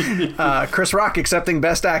night. Chris Rock accepting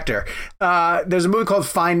Best Actor. There's a movie called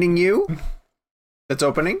Finding You that's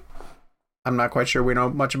opening. I'm not quite sure we know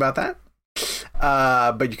much about that.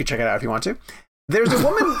 But you can check it out if you want to. There's a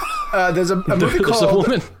woman. There's a movie called.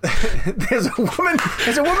 There's a woman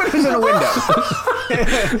who's in a window,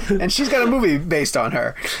 and she's got a movie based on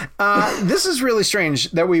her. This is really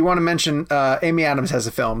strange that we want to mention. Amy Adams has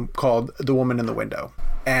a film called The Woman in the Window,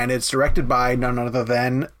 and it's directed by none other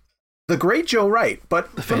than the great Joe Wright. But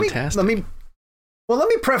let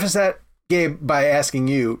me preface that, Gabe, by asking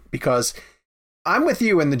you, because I'm with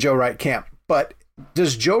you in the Joe Wright camp, but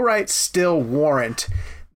does Joe Wright still warrant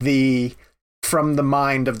the from the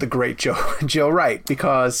mind of the great Joe Wright?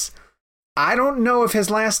 Because I don't know if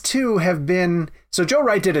his last two have been. So Joe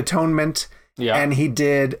Wright did Atonement, and he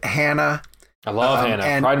did Hannah. I love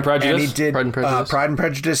Hannah. Pride and Prejudice. And he did Pride and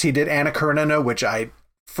Prejudice. He did Anna Karenina, which I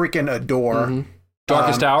freaking adore. Mm-hmm.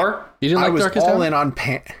 Darkest Hour. You didn't like Darkest Hour? I was all in on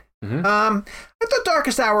Pan. Mm-hmm. I thought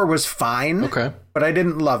Darkest Hour was fine. Okay, but I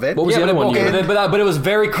didn't love it. What was the other one? But it was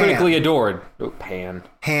very critically adored. Oh, Pan.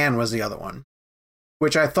 Pan was the other one,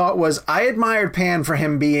 which I thought was. I admired Pan for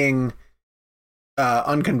him being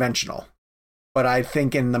unconventional, but I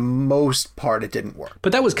think in the most part it didn't work.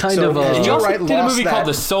 But that was kind of he also did a movie called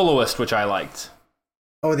The Soloist, which I liked.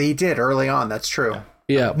 Oh, he did early on. That's true.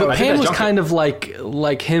 Yeah, but Pan was kind of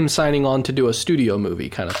like him signing on to do a studio movie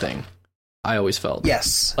kind of thing. I always felt.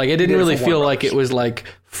 Yes. Like, it didn't really feel like it was like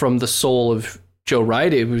from the soul of Joe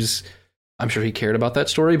Wright. It was, I'm sure he cared about that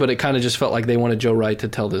story, but it kind of just felt like they wanted Joe Wright to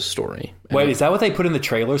tell this story. Wait, is that what they put in the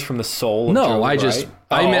trailers from the soul of Joe Wright? I just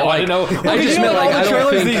meant like, the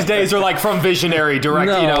trailers these days are like from visionary direct,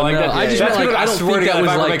 I just meant like, I don't think that was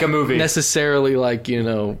like make a movie. necessarily like,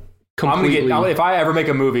 completely. If I ever make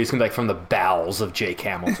a movie, it's going to be like from the bowels of Jake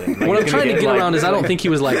Hamilton. Like, what I'm trying to get around is I don't think he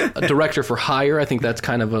was like a director for hire. I think that's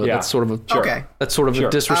kind of that's sort of a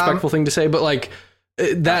disrespectful thing to say. But like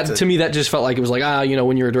that to me, that just felt like it was like,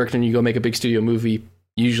 when you're a director and you go make a big studio movie,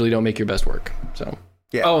 you usually don't make your best work. So.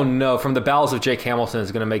 Yeah. Oh no! From the bowels of Jake Hamilton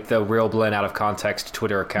is going to make the Real Blend Out of Context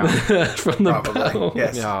Twitter account. From the bowels.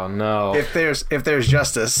 Yes. Oh no! If there's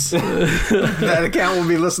justice, that account will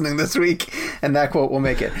be listening this week, and that quote will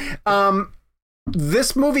make it.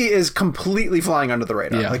 This movie is completely flying under the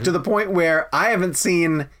radar, like to the point where I haven't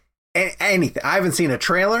seen anything. I haven't seen a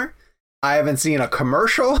trailer. I haven't seen a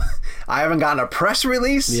commercial. I haven't gotten a press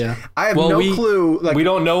release. Yeah. I have no clue. Like, we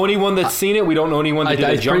don't know anyone that's seen it. We don't know anyone that did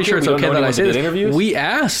a junket. I'm pretty sure it's okay that I say this. Interviews. We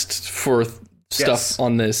asked for stuff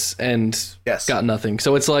on this and got nothing.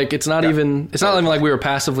 So it's like it's not even like we were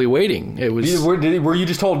passively waiting. It was. Were you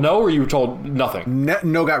just told no, or you were told nothing?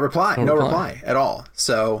 No reply at all.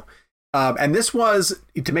 So, and this was,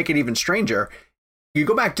 to make it even stranger, you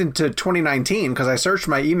go back into 2019, because I searched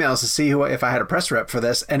my emails to see if I had a press rep for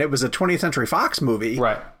this, and it was a 20th Century Fox movie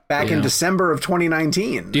back in December of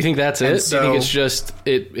 2019. Do you think that's it? Do you think it's just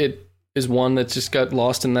it is one that just got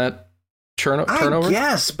lost in that turnover?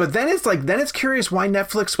 Yes, but then it's curious why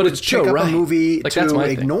Netflix would pick up a movie to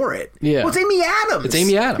ignore it. Yeah. Well, it's Amy Adams. It's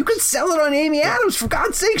Amy Adams. You could sell it on Amy Adams, for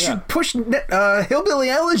God's sake. You push Hillbilly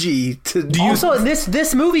Elegy to.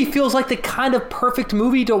 This movie feels like the kind of perfect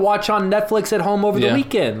movie to watch on Netflix at home over the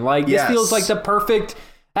weekend. Like, this feels like the perfect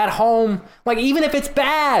at home. Like, even if it's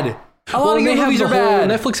bad. A lot of movies are bad.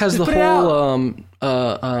 Netflix has the whole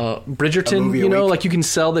Bridgerton, like you can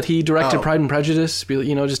sell that he directed Pride and Prejudice,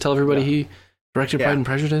 just tell everybody he directed Pride and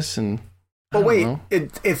Prejudice, and But wait, know.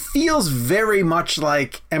 it feels very much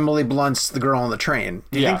like Emily Blunt's The Girl on the Train.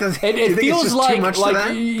 Do you think that it feels it's just like too much to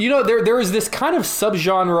that? you know there is this kind of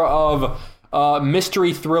subgenre of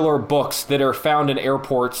mystery thriller books that are found in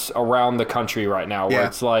airports around the country right now, where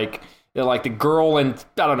it's like the girl in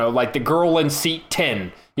like the girl in seat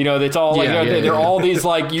 10. You know, it's all like they're all these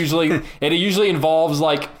like it usually involves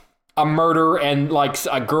like a murder and like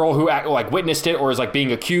a girl who witnessed it or is like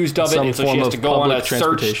being accused of it, and so she has to go on a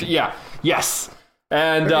search.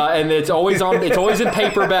 And it's always in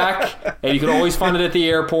paperback, and you can always find it at the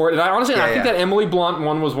airport. And I think that Emily Blunt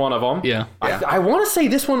one was one of them. Yeah. I want to say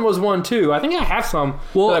this one was one too. I think I have some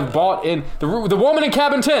that I've bought in the Woman in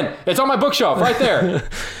Cabin 10. It's on my bookshelf right there.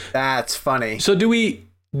 That's funny. So do we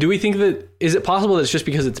think that, is it possible that it's just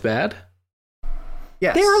because it's bad?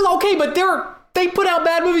 Yes. They're okay, but they put out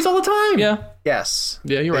bad movies all the time. Yeah. Yes.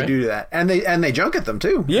 Yeah, you're right. They do that, and they junket them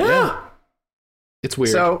too. Yeah. It's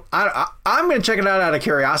weird. So I'm going to check it out of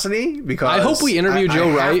curiosity, because I hope we interview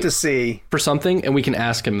Joe Wright have to see for something, and we can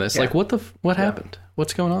ask him this. Like, what happened?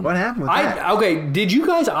 What's going on? what happened with that. Okay, did you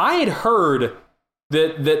guys? I had heard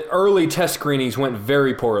that early test screenings went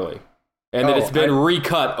very poorly, and that it's been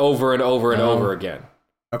recut over and over and over again.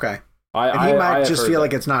 Okay. And he might just feel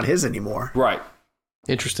like it's not his anymore. Right.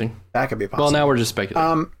 Interesting. That could be possible. Well, now we're just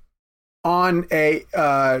speculating. On a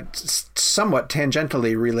somewhat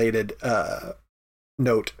tangentially related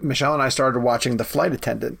note, Michelle and I started watching The Flight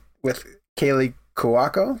Attendant with Kaylee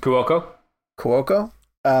Cuoco.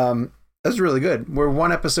 That was really good. We're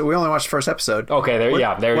one episode. We only watched the first episode. Okay, there you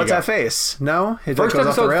go. What's that face? No? First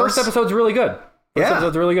episode's really good. First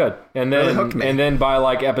episode's really good. And then Really hooked me. and then by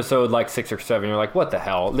like episode like 6 or 7, you're like, what the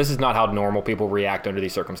hell? This is not how normal people react under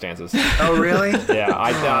these circumstances. Oh, really?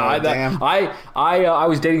 Yeah, damn. I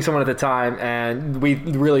was dating someone at the time, and we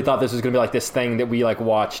really thought this was gonna be like this thing that we like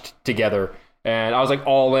watched together. And I was like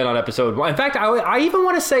all in on episode 1. In fact, I even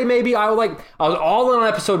want to say maybe I was all in on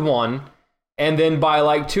episode 1. And then by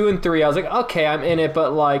like 2 and 3, I was like, okay, I'm in it,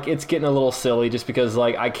 but like it's getting a little silly just because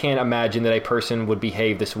like I can't imagine that a person would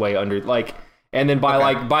behave this way under like. And then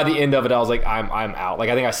by the end of it, I was like, I'm out. Like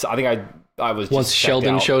I think I was just Once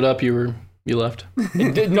Sheldon showed up, you left.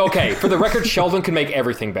 Okay, for the record, Sheldon can make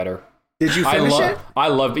everything better. Did you finish it?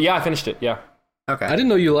 I finished it. Yeah. Okay. I didn't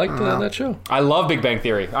know you liked that show. I love Big Bang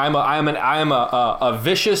Theory. I am a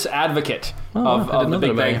vicious advocate of the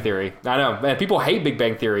Big Bang Theory. I know, man. People hate Big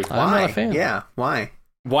Bang Theory. I'm not a fan. Yeah. Why?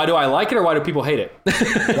 Why do I like it, or why do people hate it?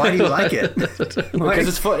 Why do you like it? Because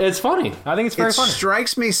it's funny. I think it's very funny. It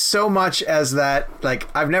strikes me so much as that, like,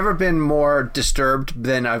 I've never been more disturbed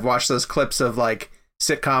than I've watched those clips of like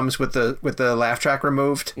sitcoms with the laugh track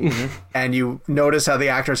removed, and you notice how the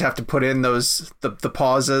actors have to put in those the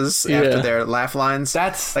pauses after their laugh lines.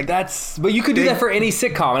 But you could do that for any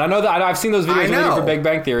sitcom, and I know that I've seen those videos already for Big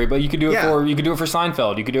Bang Theory, but you could do it for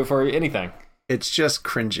Seinfeld, you could do it for anything. It's just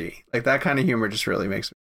cringy. Like that kind of humor just really makes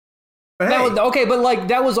me. But but like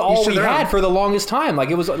that was all we had for the longest time.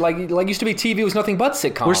 Like it was like used to be TV was nothing but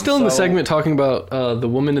sitcoms. We're still in the segment talking about The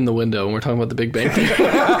Woman in the Window, and we're talking about the Big Bang Theory.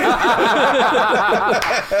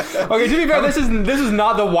 Okay, to be fair, this is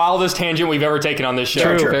not the wildest tangent we've ever taken on this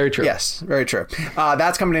show. True. Very true. Yes, very true.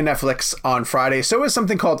 That's coming to Netflix on Friday. So is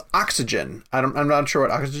something called Oxygen. I'm not sure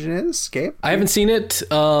what Oxygen is. Gabe? I haven't seen it.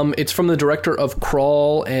 It's from the director of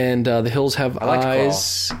Crawl and The Hills Have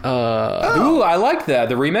Eyes. Ooh, I like that.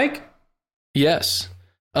 The remake? Yes.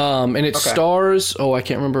 And it stars, I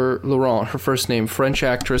can't remember Laurent, her first name, French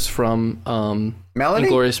actress from Melanie? Melanie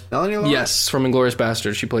Laurent? Yes, from Inglourious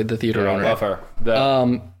Basterds. She played the theater owner. I love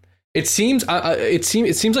her. It seems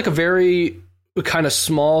like a very kind of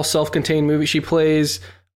small, self-contained movie. She plays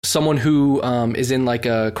someone who is in like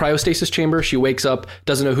a cryostasis chamber. She wakes up,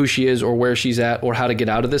 doesn't know who she is or where she's at or how to get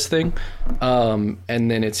out of this thing. And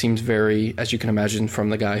then it seems very, as you can imagine from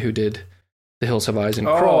the guy who did The Hills Have Eyes and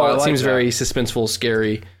Crawl, it seems very suspenseful,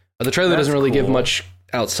 scary. The trailer doesn't really give much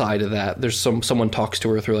outside of that. There's someone talks to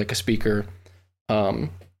her through like a speaker. It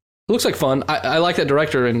looks like fun. I like that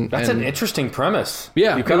director, and that's an interesting premise.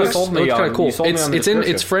 Yeah, you kind of sold me. It looks kind of cool. It's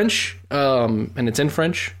French, and it's in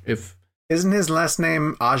French. Isn't his last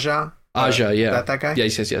name Aja? Aja, yeah. That guy?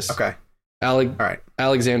 Yes. Okay. All right.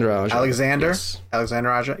 Alexandra Aja.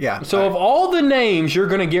 Alexander Aja? Yeah. So of all the names you're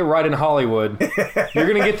going to get right in Hollywood, you're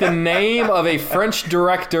going to get the name of a French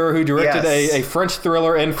director who directed a French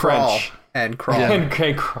thriller in French. Crawl.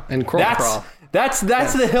 And Crawl. That's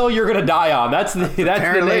the hill you're going to die on. That's the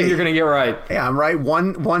name you're going to get right. Yeah, I'm right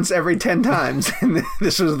once every 10 times, and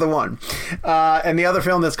this was the one. And the other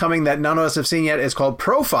film that's coming that none of us have seen yet is called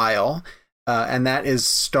Profile, and that is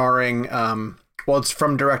starring... it's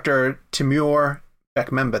from director Timur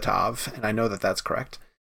Bekmambetov, and I know that that's correct.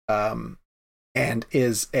 and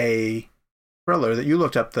is a thriller that you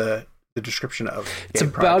looked up the description of. It's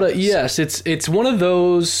about it's one of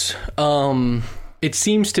those, it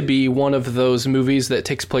seems to be one of those movies that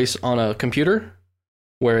takes place on a computer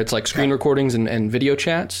where it's like screen recordings and video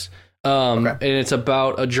chats. And it's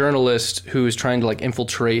about a journalist who is trying to like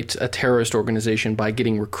infiltrate a terrorist organization by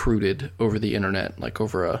getting recruited over the internet, like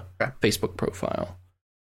over a Facebook profile.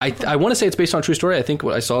 I want to say it's based on a true story. I think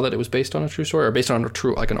what I saw that it was based on a true story or based on a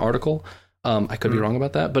true, like an article. I could be wrong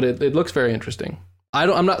about that, but it looks very interesting.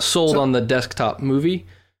 I'm not sold on the desktop movie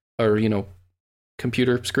or,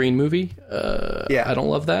 computer screen movie. I don't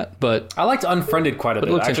love that, but I liked Unfriended quite a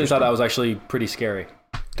bit. I actually thought that was actually pretty scary.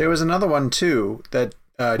 There was another one too that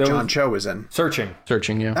John Cho was in. Searching,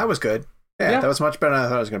 yeah. That was good. Yeah, that was much better than I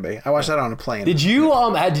thought it was going to be. I watched that on a plane. Did you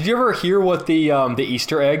ever hear what the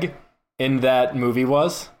Easter egg in that movie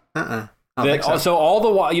was? So all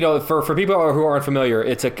the for people who are unfamiliar,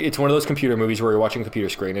 it's one of those computer movies where you're watching a computer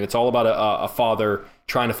screen, and it's all about a father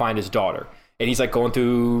trying to find his daughter, and he's like going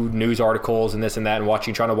through news articles and this and that,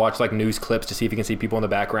 and trying to watch like news clips to see if he can see people in the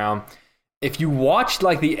background. If you watch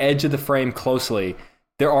like the edge of the frame closely,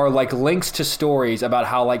 there are like links to stories about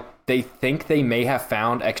how like they think they may have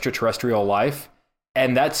found extraterrestrial life,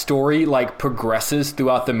 and that story like progresses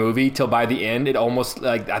throughout the movie till by the end it almost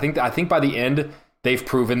like I think by the end they've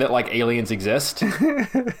proven that like aliens exist.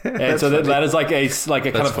 And so that is like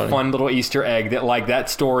a kind of fun little Easter egg that like that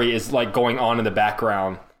story is like going on in the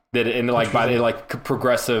background that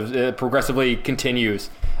progressively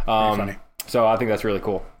continues. So I think that's really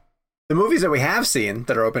cool. The movies that we have seen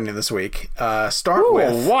that are opening this week start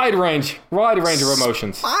with wide range of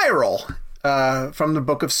emotions. Spiral from the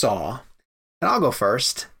Book of Saw. And I'll go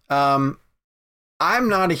first. I'm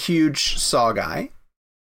not a huge Saw guy.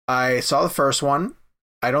 I saw the first one.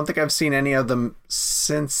 I don't think I've seen any of them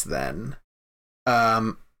since then.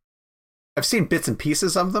 I've seen bits and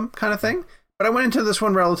pieces of them kind of thing. But I went into this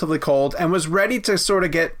one relatively cold and was ready to sort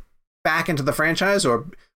of get back into the franchise I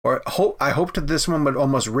hoped that this one would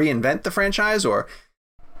almost reinvent the franchise or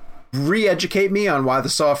re-educate me on why the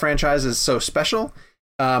Saw franchise is so special.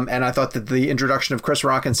 And I thought that the introduction of Chris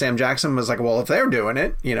Rock and Sam Jackson was like, well, if they're doing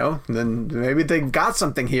it, then maybe they've got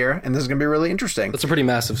something here, and this is going to be really interesting. That's a pretty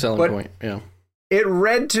massive selling point. Yeah. It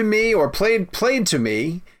read to me or played to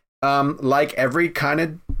me like every kind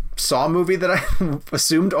of Saw movie that I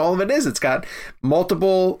assumed all of it is. It's got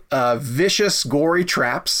multiple vicious, gory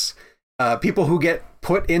traps, people who get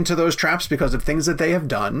put into those traps because of things that they have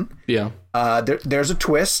done. Yeah. There's a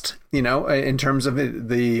twist, in terms of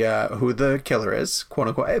the who the killer is, quote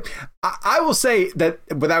unquote. I will say that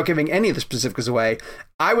without giving any of the specifics away,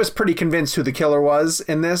 I was pretty convinced who the killer was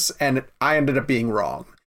in this, and I ended up being wrong.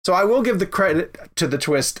 So I will give the credit to the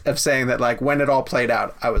twist of saying that, like, when it all played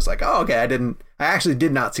out, I was like, oh, okay, I actually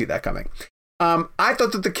did not see that coming. I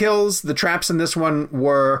thought that the traps in this one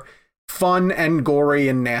were fun and gory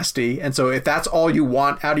and nasty. And so if that's all you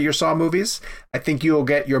want out of your Saw movies, I think you'll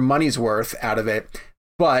get your money's worth out of it.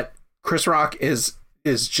 But Chris Rock is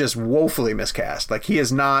just woefully miscast. Like,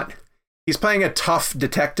 he's playing a tough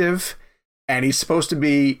detective, and he's supposed to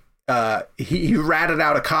be, he ratted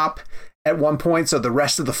out a cop at one point, so the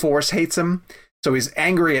rest of the force hates him. So he's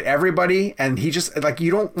angry at everybody, and he just, like,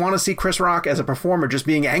 you don't want to see Chris Rock as a performer just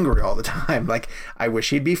being angry all the time. Like, I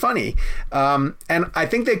wish he'd be funny. And I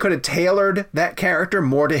think they could have tailored that character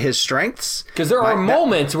more to his strengths. Because there are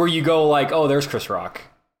moments where you go like, oh, there's Chris Rock.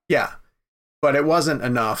 Yeah, but it wasn't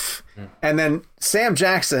enough. And then Sam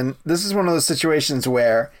Jackson, this is one of those situations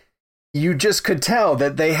where you just could tell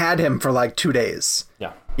that they had him for like 2 days.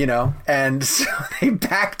 Yeah. And so they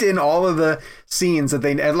packed in all of the scenes that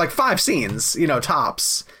they had, like 5 scenes,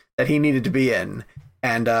 tops that he needed to be in.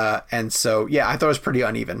 And so, yeah, I thought it was pretty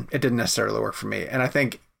uneven. It didn't necessarily work for me. And I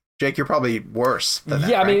think, Jake, you're probably worse than that.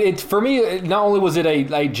 Yeah, right? I mean, for me, not only was it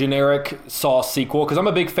a generic Saw sequel, because I'm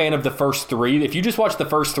a big fan of the first 3. If you just watch the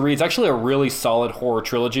first 3, it's actually a really solid horror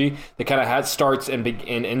trilogy that kind of starts and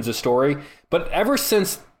ends a story. But ever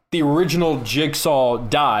since the original Jigsaw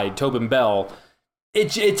died, Tobin Bell,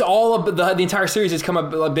 it's all of the entire series has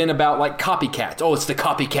been about like copycats. Oh, it's the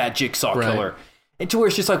copycat Jigsaw killer. And to where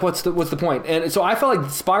it's just like, what's the point? And so I felt like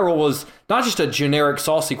Spiral was not just a generic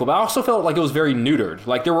Saw sequel, but I also felt like it was very neutered.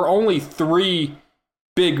 Like, there were only 3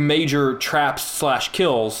 big major traps /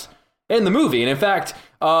 kills in the movie. And in fact,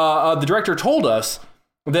 the director told us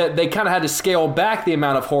that they kind of had to scale back the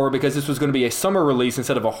amount of horror because this was going to be a summer release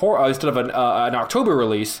instead of an October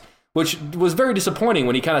release, which was very disappointing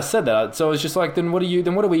when he kind of said that. So it's just like, then what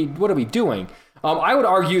are we doing? I would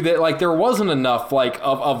argue that like there wasn't enough like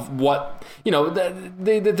of what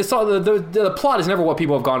the plot is never what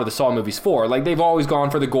people have gone to the Saw movies for. Like they've always gone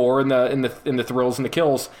for the gore and the thrills and the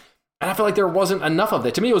kills, and I feel like there wasn't enough of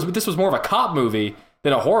it. To me, this was more of a cop movie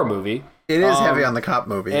than a horror movie. It is heavy on the cop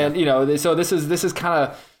movie, and so this is kind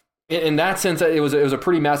of. In that sense, it was a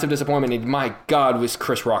pretty massive disappointment. And my God, was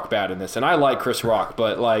Chris Rock bad in this? And I like Chris Rock,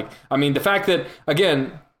 but like, I mean, the fact that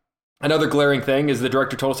again, another glaring thing is the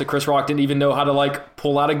director told us that Chris Rock didn't even know how to like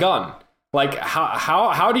pull out a gun. Like,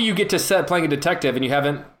 how do you get to set playing a detective and you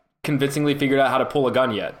haven't convincingly figured out how to pull a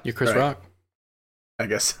gun yet? You're Chris Rock. I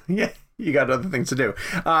guess, yeah. You got other things to do.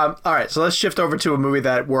 All right, so let's shift over to a movie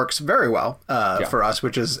that works very well for us,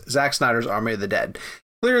 which is Zack Snyder's Army of the Dead.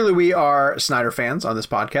 Clearly, we are Snyder fans on this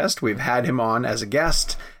podcast. We've had him on as a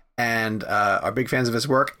guest and are big fans of his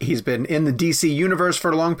work. He's been in the DC universe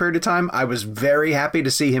for a long period of time. I was very happy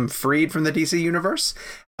to see him freed from the DC universe.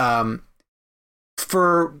 For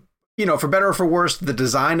better or for worse, the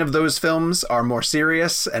design of those films are more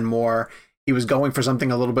serious and more. He was going for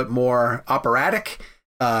something a little bit more operatic.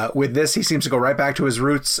 With this, he seems to go right back to his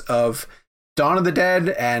roots of Dawn of the Dead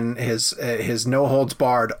and his no holds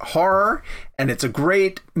barred horror, and it's a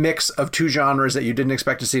great mix of two genres that you didn't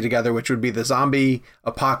expect to see together, which would be the zombie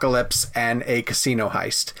apocalypse and a casino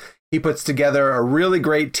heist. He puts together a really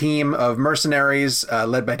great team of mercenaries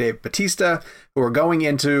led by Dave Bautista, who are going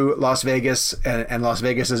into Las Vegas, and Las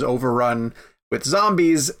Vegas is overrun with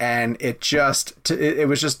zombies, and it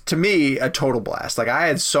was just to me a total blast. Like, I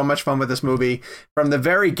had so much fun with this movie from the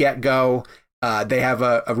very get-go. They have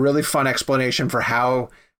a really fun explanation for how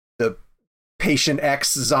the Patient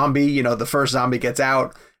X zombie, the first zombie gets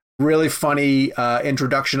out. Really funny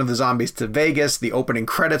introduction of the zombies to Vegas. The opening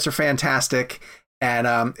credits are fantastic.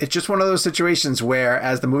 And it's just one of those situations where,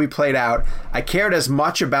 as the movie played out, I cared as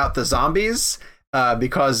much about the zombies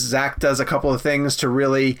because Zach does a couple of things to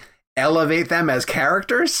really elevate them as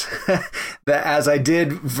characters that as I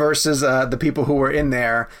did versus the people who were in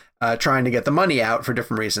there trying to get the money out for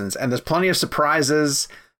different reasons. And there's plenty of surprises,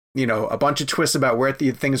 a bunch of twists about where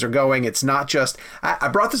things are going. It's not just, I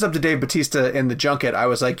brought this up to Dave Bautista in the junket. I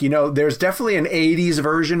was like, there's definitely an 80s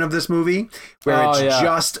version of this movie where it's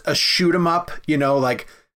just a shoot 'em up, like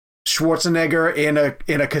Schwarzenegger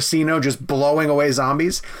in a casino just blowing away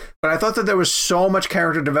zombies. But I thought that there was so much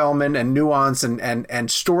character development and nuance and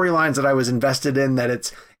storylines that I was invested in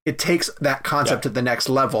that it takes that concept to the next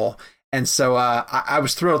level. And so I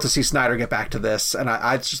was thrilled to see Snyder get back to this, and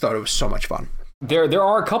I just thought it was so much fun. There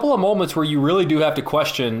are a couple of moments where you really do have to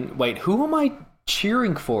question, wait, who am I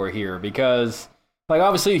cheering for here? Because, like,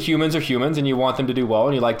 obviously humans are humans, and you want them to do well,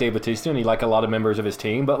 and you like Dave Bautista, and you like a lot of members of his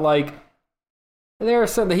team, but, like,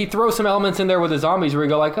 he throws some elements in there with the zombies where you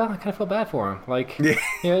go like, oh, I kind of feel bad for him. Like,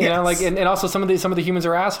 like, and also some of the humans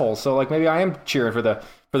are assholes. So like maybe I am cheering for the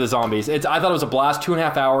zombies. I thought it was a blast.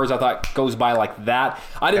 2.5 hours. I thought goes by like that.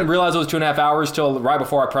 I didn't realize it was 2.5 hours till right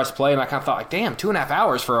before I pressed play, and I kind of thought like, damn, 2.5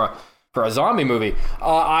 hours for a zombie movie.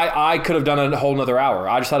 I could have done a whole nother hour.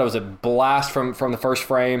 I just thought it was a blast from the first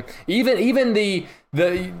frame. Even the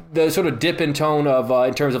sort of dip in tone of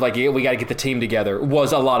in terms of like, we got to get the team together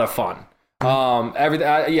was a lot of fun.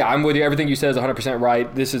 I'm with you. Everything you said is 100%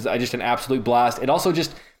 right. This is just an absolute blast.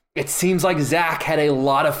 It seems like Zach had a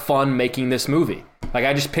lot of fun making this movie. Like,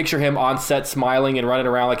 I just picture him on set smiling and running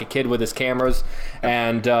around like a kid with his cameras,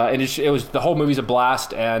 and it was the whole movie's a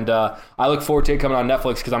blast. And I look forward to it coming on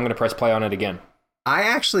Netflix because I'm going to press play on it again. I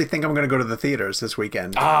actually think I'm going to go to the theaters this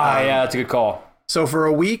weekend. Yeah, that's a good call. So for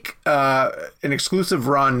a week, an exclusive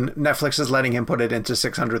run, Netflix is letting him put it into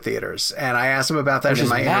 600 theaters. And I asked him about that in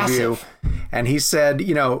my interview. And he said,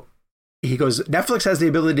 he goes, Netflix has the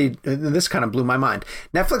ability, and this kind of blew my mind.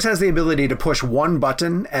 Netflix has the ability to push one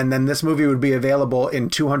button, and then this movie would be available in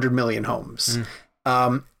 200 million homes.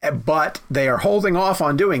 But they are holding off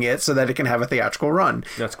on doing it so that it can have a theatrical run.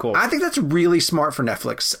 That's cool. I think that's really smart for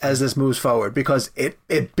Netflix as this moves forward, because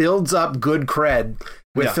it builds up good cred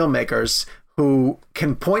with filmmakers who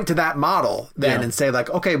can point to that model then and say like,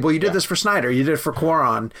 okay, well, you did this for Snyder, you did it for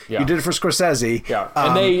Cuarón, you did it for Scorsese. Yeah.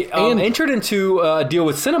 And they entered into a deal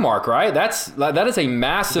with Cinemark, right? That is a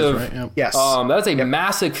massive, yes. That is a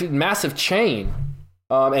massive chain.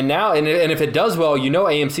 And now, and if it does well,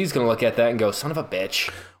 AMC is going to look at that and go, son of a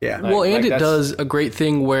bitch. Yeah. It does a great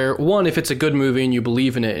thing where, one, if it's a good movie and you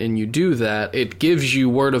believe in it and you do that, it gives you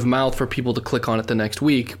word of mouth for people to click on it the next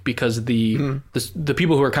week, because the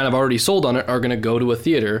people who are kind of already sold on it are going to go to a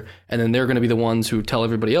theater, and then they're going to be the ones who tell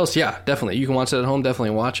everybody else, yeah, definitely, you can watch it at home, definitely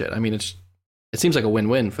watch it. I mean, it seems like a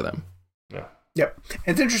win-win for them. Yeah. Yep.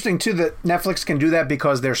 It's interesting, too, that Netflix can do that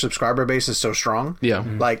because their subscriber base is so strong. Yeah.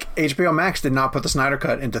 Like, HBO Max did not put the Snyder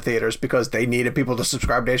Cut into theaters because they needed people to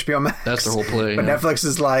subscribe to HBO Max. That's the whole play. But Netflix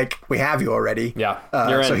is like, we have you already. Yeah.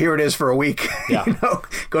 So here it is for a week. Yeah.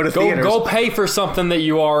 Go to theaters. Go pay for something that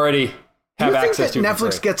you already have access to. Do you think that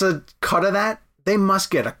Netflix gets a cut of that? They must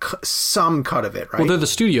get some cut of it, right? Well, they're the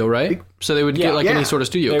studio, right? So they would get any sort of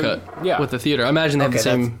studio cut with the theater. I imagine they have the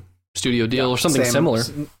same studio deal or something similar.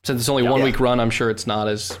 Since it's only 1 week run, I'm sure it's not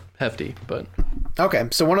as hefty. But okay,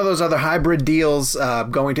 so one of those other hybrid deals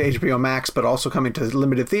going to HBO Max, but also coming to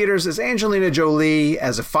limited theaters, is Angelina Jolie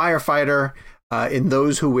as a firefighter in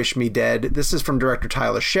Those Who Wish Me Dead. This is from director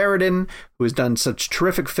Tyler Sheridan, who has done such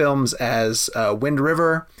terrific films as Wind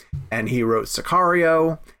River, and he wrote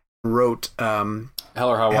Sicario, wrote Hell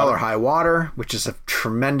or High Water, which is a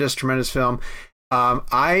tremendous film.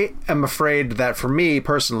 I am afraid that for me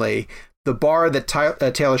personally, the bar that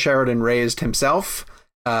Taylor Sheridan raised himself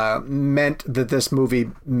meant that this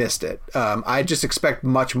movie missed it. I just expect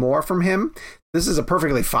much more from him. This is a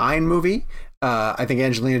perfectly fine movie. I think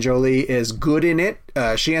Angelina Jolie is good in it.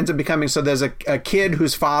 She ends up becoming, so there's a kid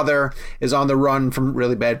whose father is on the run from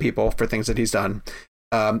really bad people for things that he's done.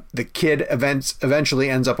 The kid eventually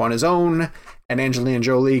ends up on his own, and Angelina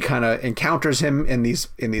Jolie kind of encounters him in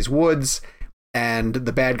these woods, and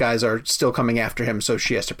the bad guys are still coming after him, so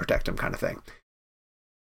she has to protect him, kind of thing.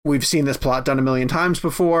 We've seen this plot done a million times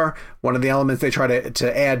before. One of the elements they try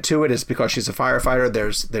to add to it is because she's a firefighter,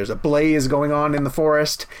 there's a blaze going on in the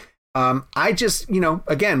forest. I just,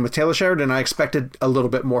 again, with Taylor Sheridan, I expected a little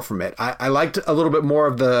bit more from it. I liked a little bit more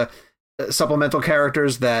of the supplemental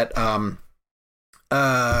characters that, God,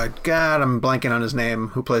 I'm blanking on his name,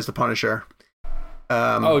 who plays the Punisher.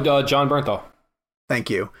 John Bernthal. Thank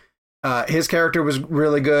you. His character was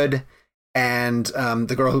really good, and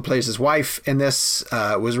the girl who plays his wife in this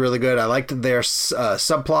was really good. I liked their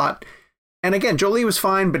subplot. And again, Jolie was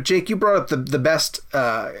fine, but Jake, you brought up the best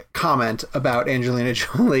comment about Angelina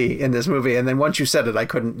Jolie in this movie, and then once you said it, I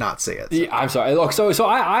couldn't not see it. So. Yeah, I'm sorry. Look, so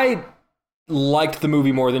I liked the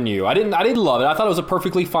movie more than you. I didn't love it. I thought it was a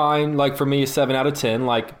perfectly fine, like for me, a 7 out of 10.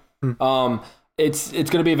 Like, it's going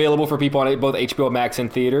to be available for people on both HBO Max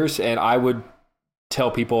and theaters, and I would tell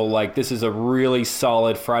people like this is a really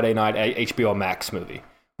solid Friday night HBO Max movie.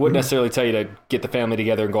 Wouldn't necessarily tell you to get the family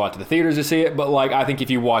together and go out to the theaters to see it, but like I think if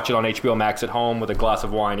you watch it on HBO Max at home with a glass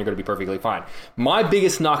of wine, you're going to be perfectly fine. My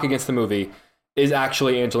biggest knock against the movie is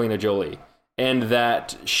actually Angelina Jolie, and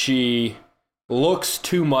that she looks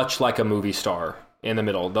too much like a movie star in the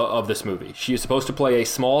middle of this movie. She is supposed to play a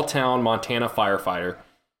small town Montana firefighter,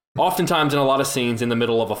 oftentimes in a lot of scenes in the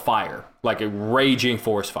middle of a fire, like a raging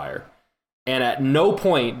forest fire. And at no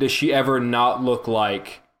point does she ever not look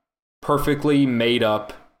like perfectly made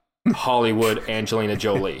up Hollywood Angelina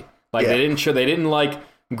Jolie. Like they didn't like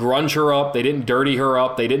grunge her up, they didn't dirty her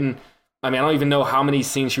up, I don't even know how many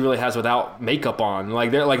scenes she really has without makeup on.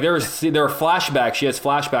 There are flashbacks. She has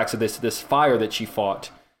flashbacks of this fire that she fought,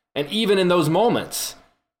 and even in those moments,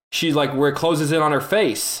 she's like where it closes in on her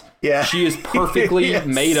face. Yeah, she is perfectly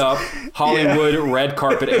made up Hollywood red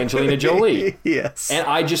carpet Angelina Jolie. Yes, and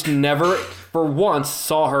I just never, for once,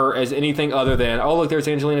 saw her as anything other than look, there's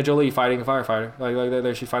Angelina Jolie fighting a firefighter. Like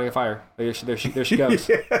there she's fighting a fire. There she goes. There she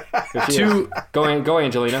is. Go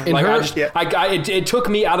Angelina. It took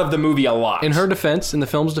me out of the movie a lot. In her defense, in the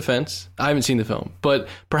film's defense, I haven't seen the film, but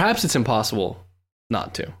perhaps it's impossible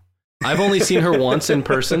not to. I've only seen her once in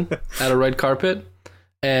person at a red carpet.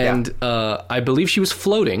 And I believe she was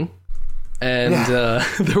floating, and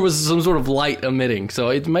there was some sort of light emitting. So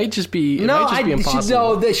it might just be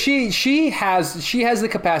impossible. She has the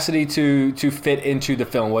capacity to fit into the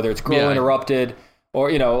film, whether it's Girl Interrupted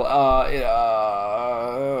or Gia,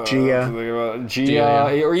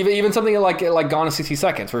 or even something like Gone in 60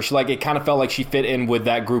 Seconds, where she it kind of felt like she fit in with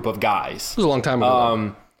that group of guys. It was a long time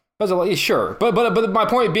ago. Sure, but my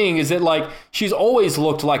point being is that she's always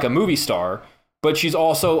looked like a movie star. But she's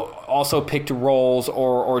also picked roles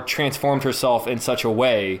or transformed herself in such a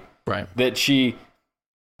way that she...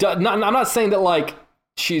 I'm not saying that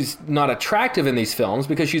she's not attractive in these films,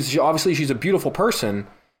 because she's a beautiful person,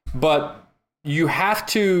 but you have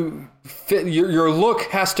to fit... Your look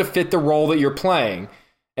has to fit the role that you're playing.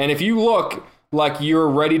 And if you look like you're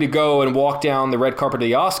ready to go and walk down the red carpet of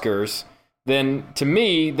the Oscars, then to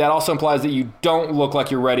me, that also implies that you don't look like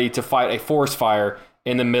you're ready to fight a forest fire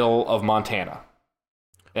in the middle of Montana.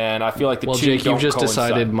 And I feel like two Jake, don't you've just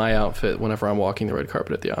coincide. Decided my outfit whenever I'm walking the red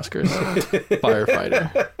carpet at the Oscars.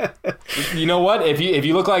 Firefighter. You know what? If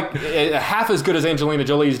you look like half as good as Angelina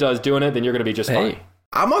Jolie does doing it, then you're going to be just fine.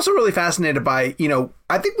 I'm also really fascinated by,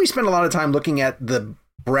 I think we spend a lot of time looking at the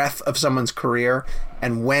breadth of someone's career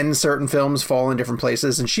and when certain films fall in different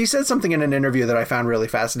places. And she said something in an interview that I found really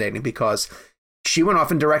fascinating, because she went off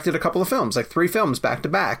and directed a couple of films, like 3 films back to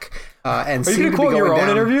back. And are you going to quote your own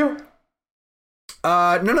interview? No.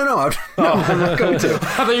 I'm not going to. I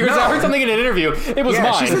thought you were I heard something in an interview. It was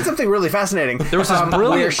mine. She said something really fascinating. There was this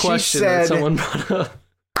brilliant question that someone brought up.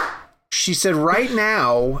 She said right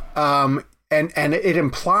now, and it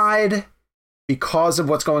implied, because of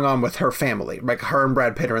what's going on with her family, like her and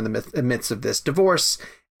Brad Pitt are in the midst of this divorce,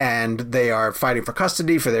 and they are fighting for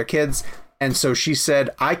custody for their kids. And so she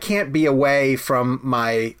said, I can't be away from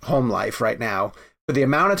my home life right now for the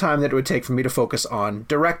amount of time that it would take for me to focus on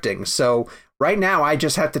directing. So right now, I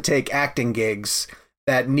just have to take acting gigs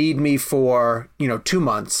that need me for, 2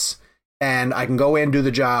 months, and I can go in, do the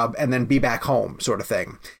job, and then be back home, sort of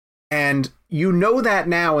thing. And you know that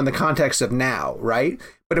now in the context of now, right?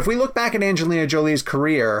 But if we look back at Angelina Jolie's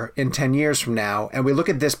career in 10 years from now, and we look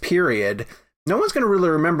at this period, no one's going to really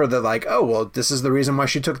remember that, like, oh, well, this is the reason why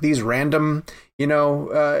she took these random,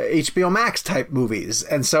 HBO Max type movies.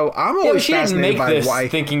 And so I'm always fascinated by why,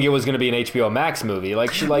 thinking it was going to be an HBO Max movie.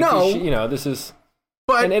 Like, this is.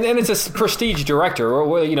 But, and it's a prestige director,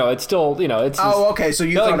 or it's still, it's. Oh, okay. So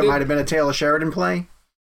you thought it might have been a Taylor Sheridan play?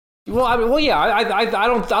 Well, I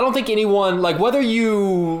don't think anyone, like, whether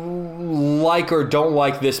you like or don't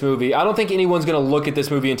like this movie, I don't think anyone's going to look at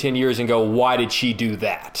this movie in 10 years and go, why did she do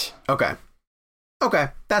that? Okay,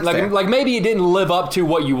 that's like, fair. Like, maybe it didn't live up to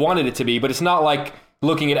what you wanted it to be, but it's not like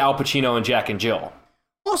looking at Al Pacino and Jack and Jill.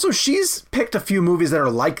 Also, she's picked a few movies that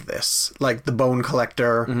are like this, like The Bone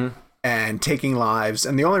Collector and Taking Lives.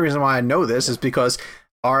 And the only reason why I know this is because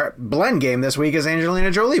our blend game this week is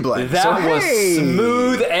Angelina Jolie blend. That was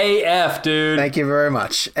smooth AF, dude. Thank you very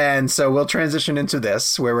much. And so we'll transition into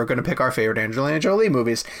this, where we're going to pick our favorite Angelina Jolie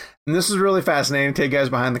movies. And this is really fascinating to take you guys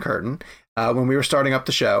behind the curtain. When we were starting up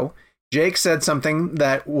the show, Jake said something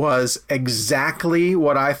that was exactly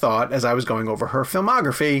what I thought as I was going over her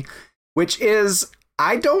filmography, which is,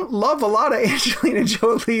 I don't love a lot of Angelina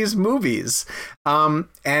Jolie's movies.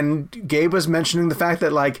 And Gabe was mentioning the fact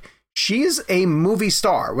that, like, she's a movie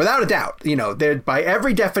star, without a doubt. By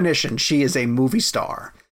every definition, she is a movie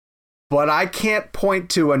star. But I can't point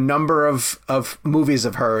to a number of movies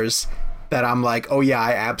of hers that I'm like, oh yeah,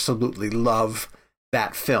 I absolutely love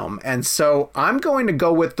that film. And so I'm going to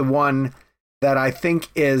go with the one that I think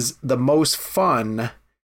is the most fun,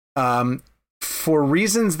 for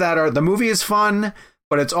reasons that are, the movie is fun,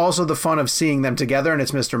 but it's also the fun of seeing them together, and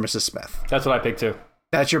it's Mr. and Mrs. Smith. That's what I picked too.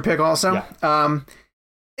 That's your pick also? Yeah.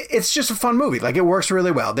 It's just a fun movie. Like, it works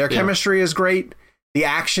really well. Their chemistry is great. The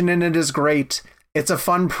action in it is great. It's a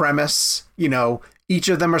fun premise. Each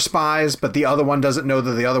of them are spies, but the other one doesn't know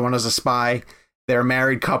that the other one is a spy. They're a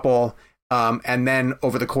married couple. And then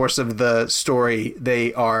over the course of the story,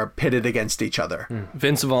 they are pitted against each other.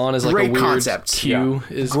 Vince Vaughn is like great a weird concept. Q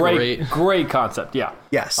is great. Great concept, yeah.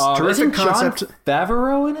 Yes, terrific isn't concept. Jon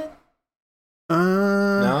Favreau in it?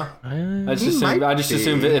 No, I just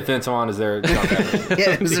assumed if Vince Vaughn is there, Jon Favreau.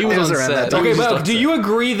 Yeah, it was around that time. Okay, but do you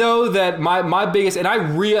agree though that my biggest, and I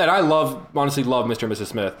honestly love Mr. and Mrs.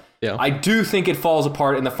 Smith. Yeah, I do think it falls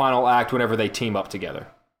apart in the final act whenever they team up together.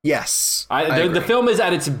 Yes, the film is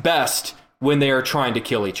at its best when they are trying to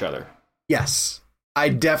kill each other. Yes, I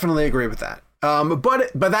definitely agree with that.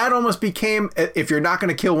 But that almost became, if you're not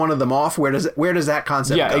going to kill one of them off, where does that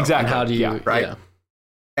concept go? Yeah, exactly. And how do you, right? Yeah.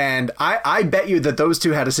 And I bet you that those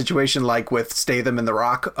two had a situation like with Statham and The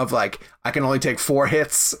Rock of, like, I can only take 4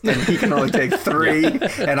 hits and he can only take 3,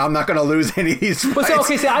 and I'm not going to lose any of these fights.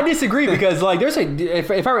 But I disagree, because, like, there's and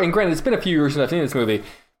granted, it's been a few years since I've seen this movie.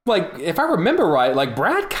 Like, if I remember right, like,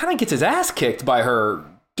 Brad kind of gets his ass kicked by her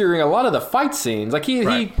during a lot of the fight scenes. Like,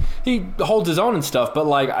 he holds his own and stuff, but,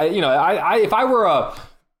 like, if I were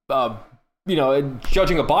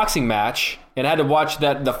judging a boxing match and had to watch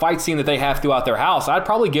the fight scene that they have throughout their house, I'd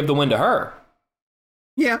probably give the win to her.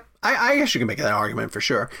 Yeah, I guess you can make that argument for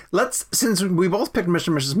sure. Since we both picked Mr.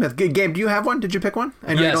 and Mrs. Smith, Gabe, do you have one? Did you pick one?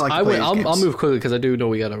 I know yes, you don't like to play these games. I'll move quickly because I do know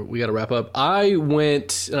we gotta wrap up. I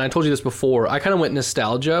went, and I told you this before, I kind of went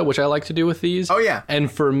nostalgia, which I like to do with these. Oh yeah.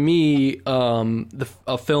 And for me,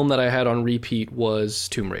 a film that I had on repeat was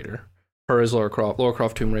Tomb Raider. Her as Lara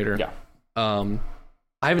Croft Tomb Raider. Yeah.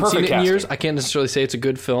 I haven't seen it in years. I can't necessarily say it's a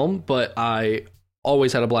good film, but I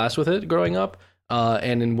always had a blast with it growing up.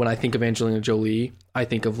 And when I think of Angelina Jolie, I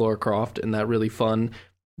think of Lara Croft, and that really fun.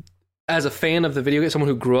 As a fan of the video game, someone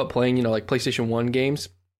who grew up playing, like PlayStation 1 games,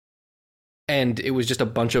 and it was just a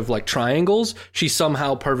bunch of like triangles, she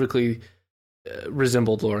somehow perfectly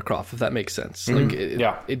resembled Lara Croft, if that makes sense. Mm-hmm.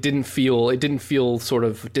 Like, it didn't feel sort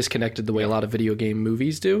of disconnected the way a lot of video game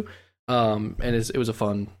movies do. And it was a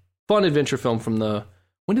fun adventure film from the,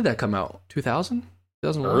 when did that come out? 2000?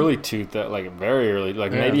 2001? Early like very early,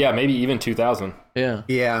 like maybe even 2000. Yeah.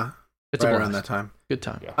 Yeah. It's right a around that time. Good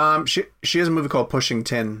time. Yeah. She has a movie called Pushing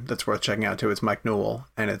Tin that's worth checking out too. It's Mike Newell,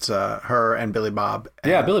 and it's her and Billy Bob.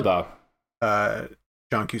 And, Billy Bob.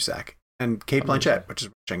 John Cusack and Kate Blanchett, which is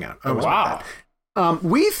worth checking out. Oh, wow.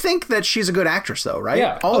 We think that she's a good actress, though, right?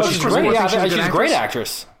 Yeah. She's great. Yeah, she's a great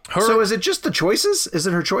actress. actress. So is it just the choices? Is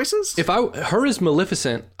it her choices? Her as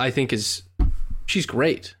Maleficent, I think she's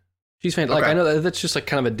great. She's fantastic. Like, I know that's just like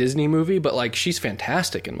kind of a Disney movie, but like she's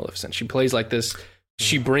fantastic in Maleficent. She plays like this.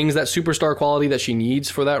 She brings that superstar quality that she needs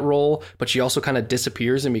for that role, but she also kind of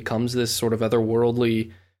disappears and becomes this sort of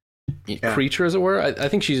otherworldly creature, as it were. I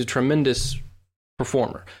think she's a tremendous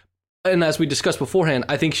performer. And as we discussed beforehand,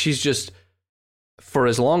 I think she's just, for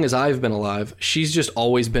as long as I've been alive, she's just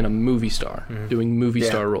always been a movie star, doing movie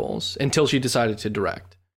star roles until she decided to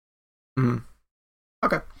direct. Mm-hmm.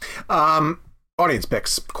 Okay. Audience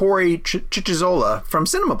picks. Corey Chichizola from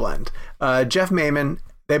Cinema Blend. Jeff Mayman.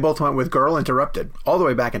 They both went with Girl Interrupted, all the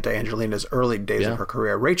way back into Angelina's early days of her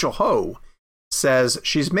career. Rachel Ho says,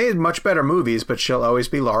 she's made much better movies, but she'll always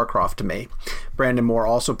be Lara Croft to me. Brandon Moore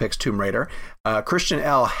also picks Tomb Raider. Christian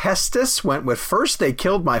L. Hestis went with First They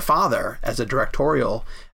Killed My Father as a directorial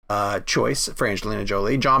choice for Angelina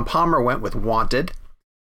Jolie. John Palmer went with Wanted.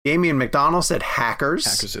 Damian McDonald said Hackers.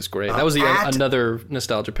 Hackers is great. That was another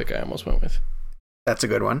nostalgia pick I almost went with. That's a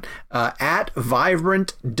good one. At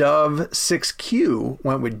Vibrant Dove 6Q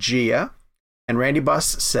went with Gia, and Randy Buss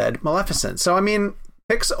said Maleficent. So, I mean,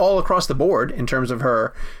 picks all across the board in terms of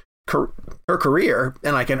her career,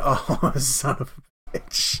 and I can, son of a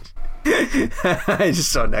bitch. I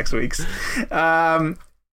just saw next week's.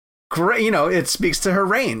 Great, it speaks to her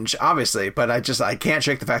range, obviously, but I can't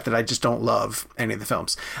shake the fact that I just don't love any of the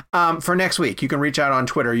films. For next week, you can reach out on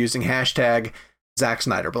Twitter using hashtag Zack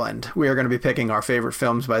Snyder Blend. We are going to be picking our favorite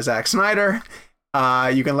films by Zack Snyder.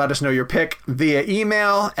 You can let us know your pick via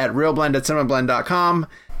email at realblend@cinemablend.com.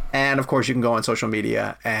 And of course, you can go on social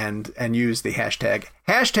media and use the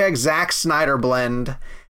hashtag Zack Snyder Blend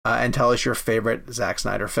and tell us your favorite Zack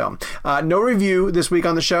Snyder film. No review this week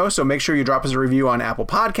on the show, so make sure you drop us a review on Apple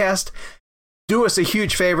Podcast. Do us a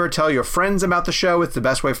huge favor. Tell your friends about the show. It's the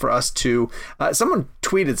best way for us to... someone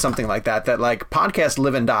tweeted something like that like podcasts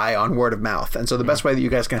live and die on word of mouth. And so the best way that you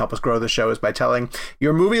guys can help us grow the show is by telling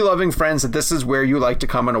your movie-loving friends that this is where you like to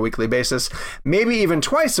come on a weekly basis. Maybe even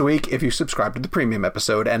twice a week if you subscribe to the premium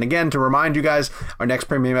episode. And again, to remind you guys, our next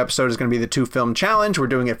premium episode is going to be the 2-film challenge. We're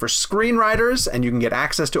doing it for screenwriters, and you can get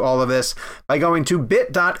access to all of this by going to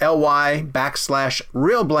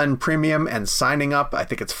bit.ly/RealBlendPremium and signing up. I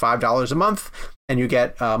think it's $5 a month. And you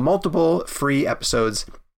get multiple free episodes,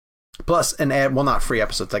 plus an ad. Well, not free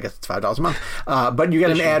episodes. I guess it's $5 a month. But you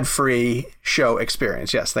get an ad-free show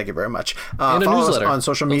experience. Yes, thank you very much. And a newsletter on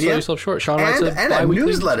social media. Don't sell yourself short. Sean writes and a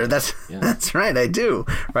newsletter. That's right. I do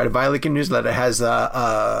write a bi-weekly newsletter. It has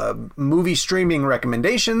movie streaming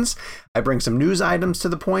recommendations. I bring some news items to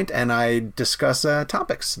the point, and I discuss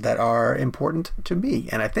topics that are important to me,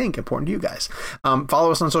 and I think important to you guys.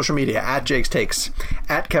 Follow us on social media at Jake's Takes,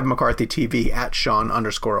 at Kevin McCarthy TV, at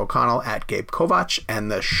Sean_O'Connell, at Gabe Kovac,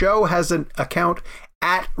 and the show has an account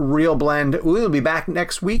at Real Blend. We'll be back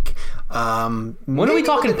next week. When are we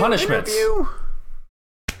talking punishments?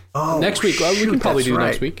 Next week. Well, we can probably do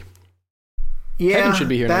next week. Yeah, Kevin should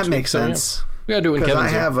be here next week. That makes sense. We gotta do it when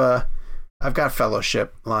Kevin's here. I've got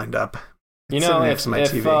Fellowship lined up. If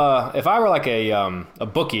I were like a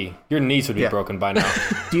bookie, your knees would be broken by now.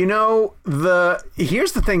 Do you know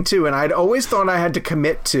here's the thing too, and I'd always thought I had to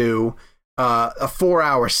commit to a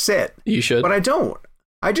 4-hour sit. You should. But I don't.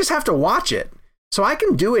 I just have to watch it. So I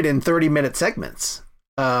can do it in 30-minute segments.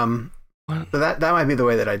 So that might be the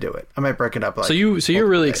way that I do it. I might break it up. So you're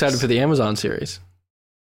really excited for the Amazon series?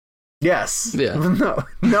 Yes. Yeah.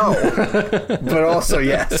 No. But also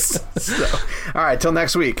yes. So, all right. Till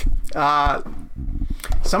next week.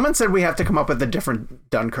 Someone said we have to come up with a different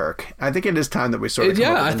Dunkirk. I think it is time that we sort of.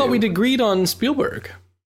 I thought we'd agreed on Spielberg.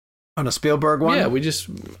 On a Spielberg one. Yeah.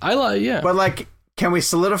 But can we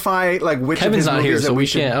solidify which? Kevin's of his not here, movies so we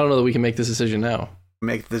can't. I don't know that we can make this decision now.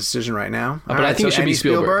 Make the decision right now. But I think it should be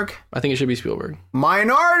Spielberg. I think it should be Spielberg.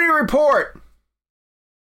 Minority Report.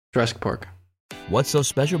 Jurassic Park. What's so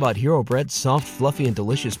special about Hero Bread's soft, fluffy, and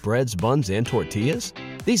delicious breads, buns, and tortillas?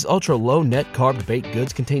 These ultra-low net-carb baked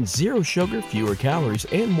goods contain zero sugar, fewer calories,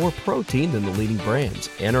 and more protein than the leading brands,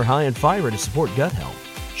 and are high in fiber to support gut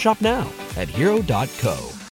health. Shop now at Hero.co.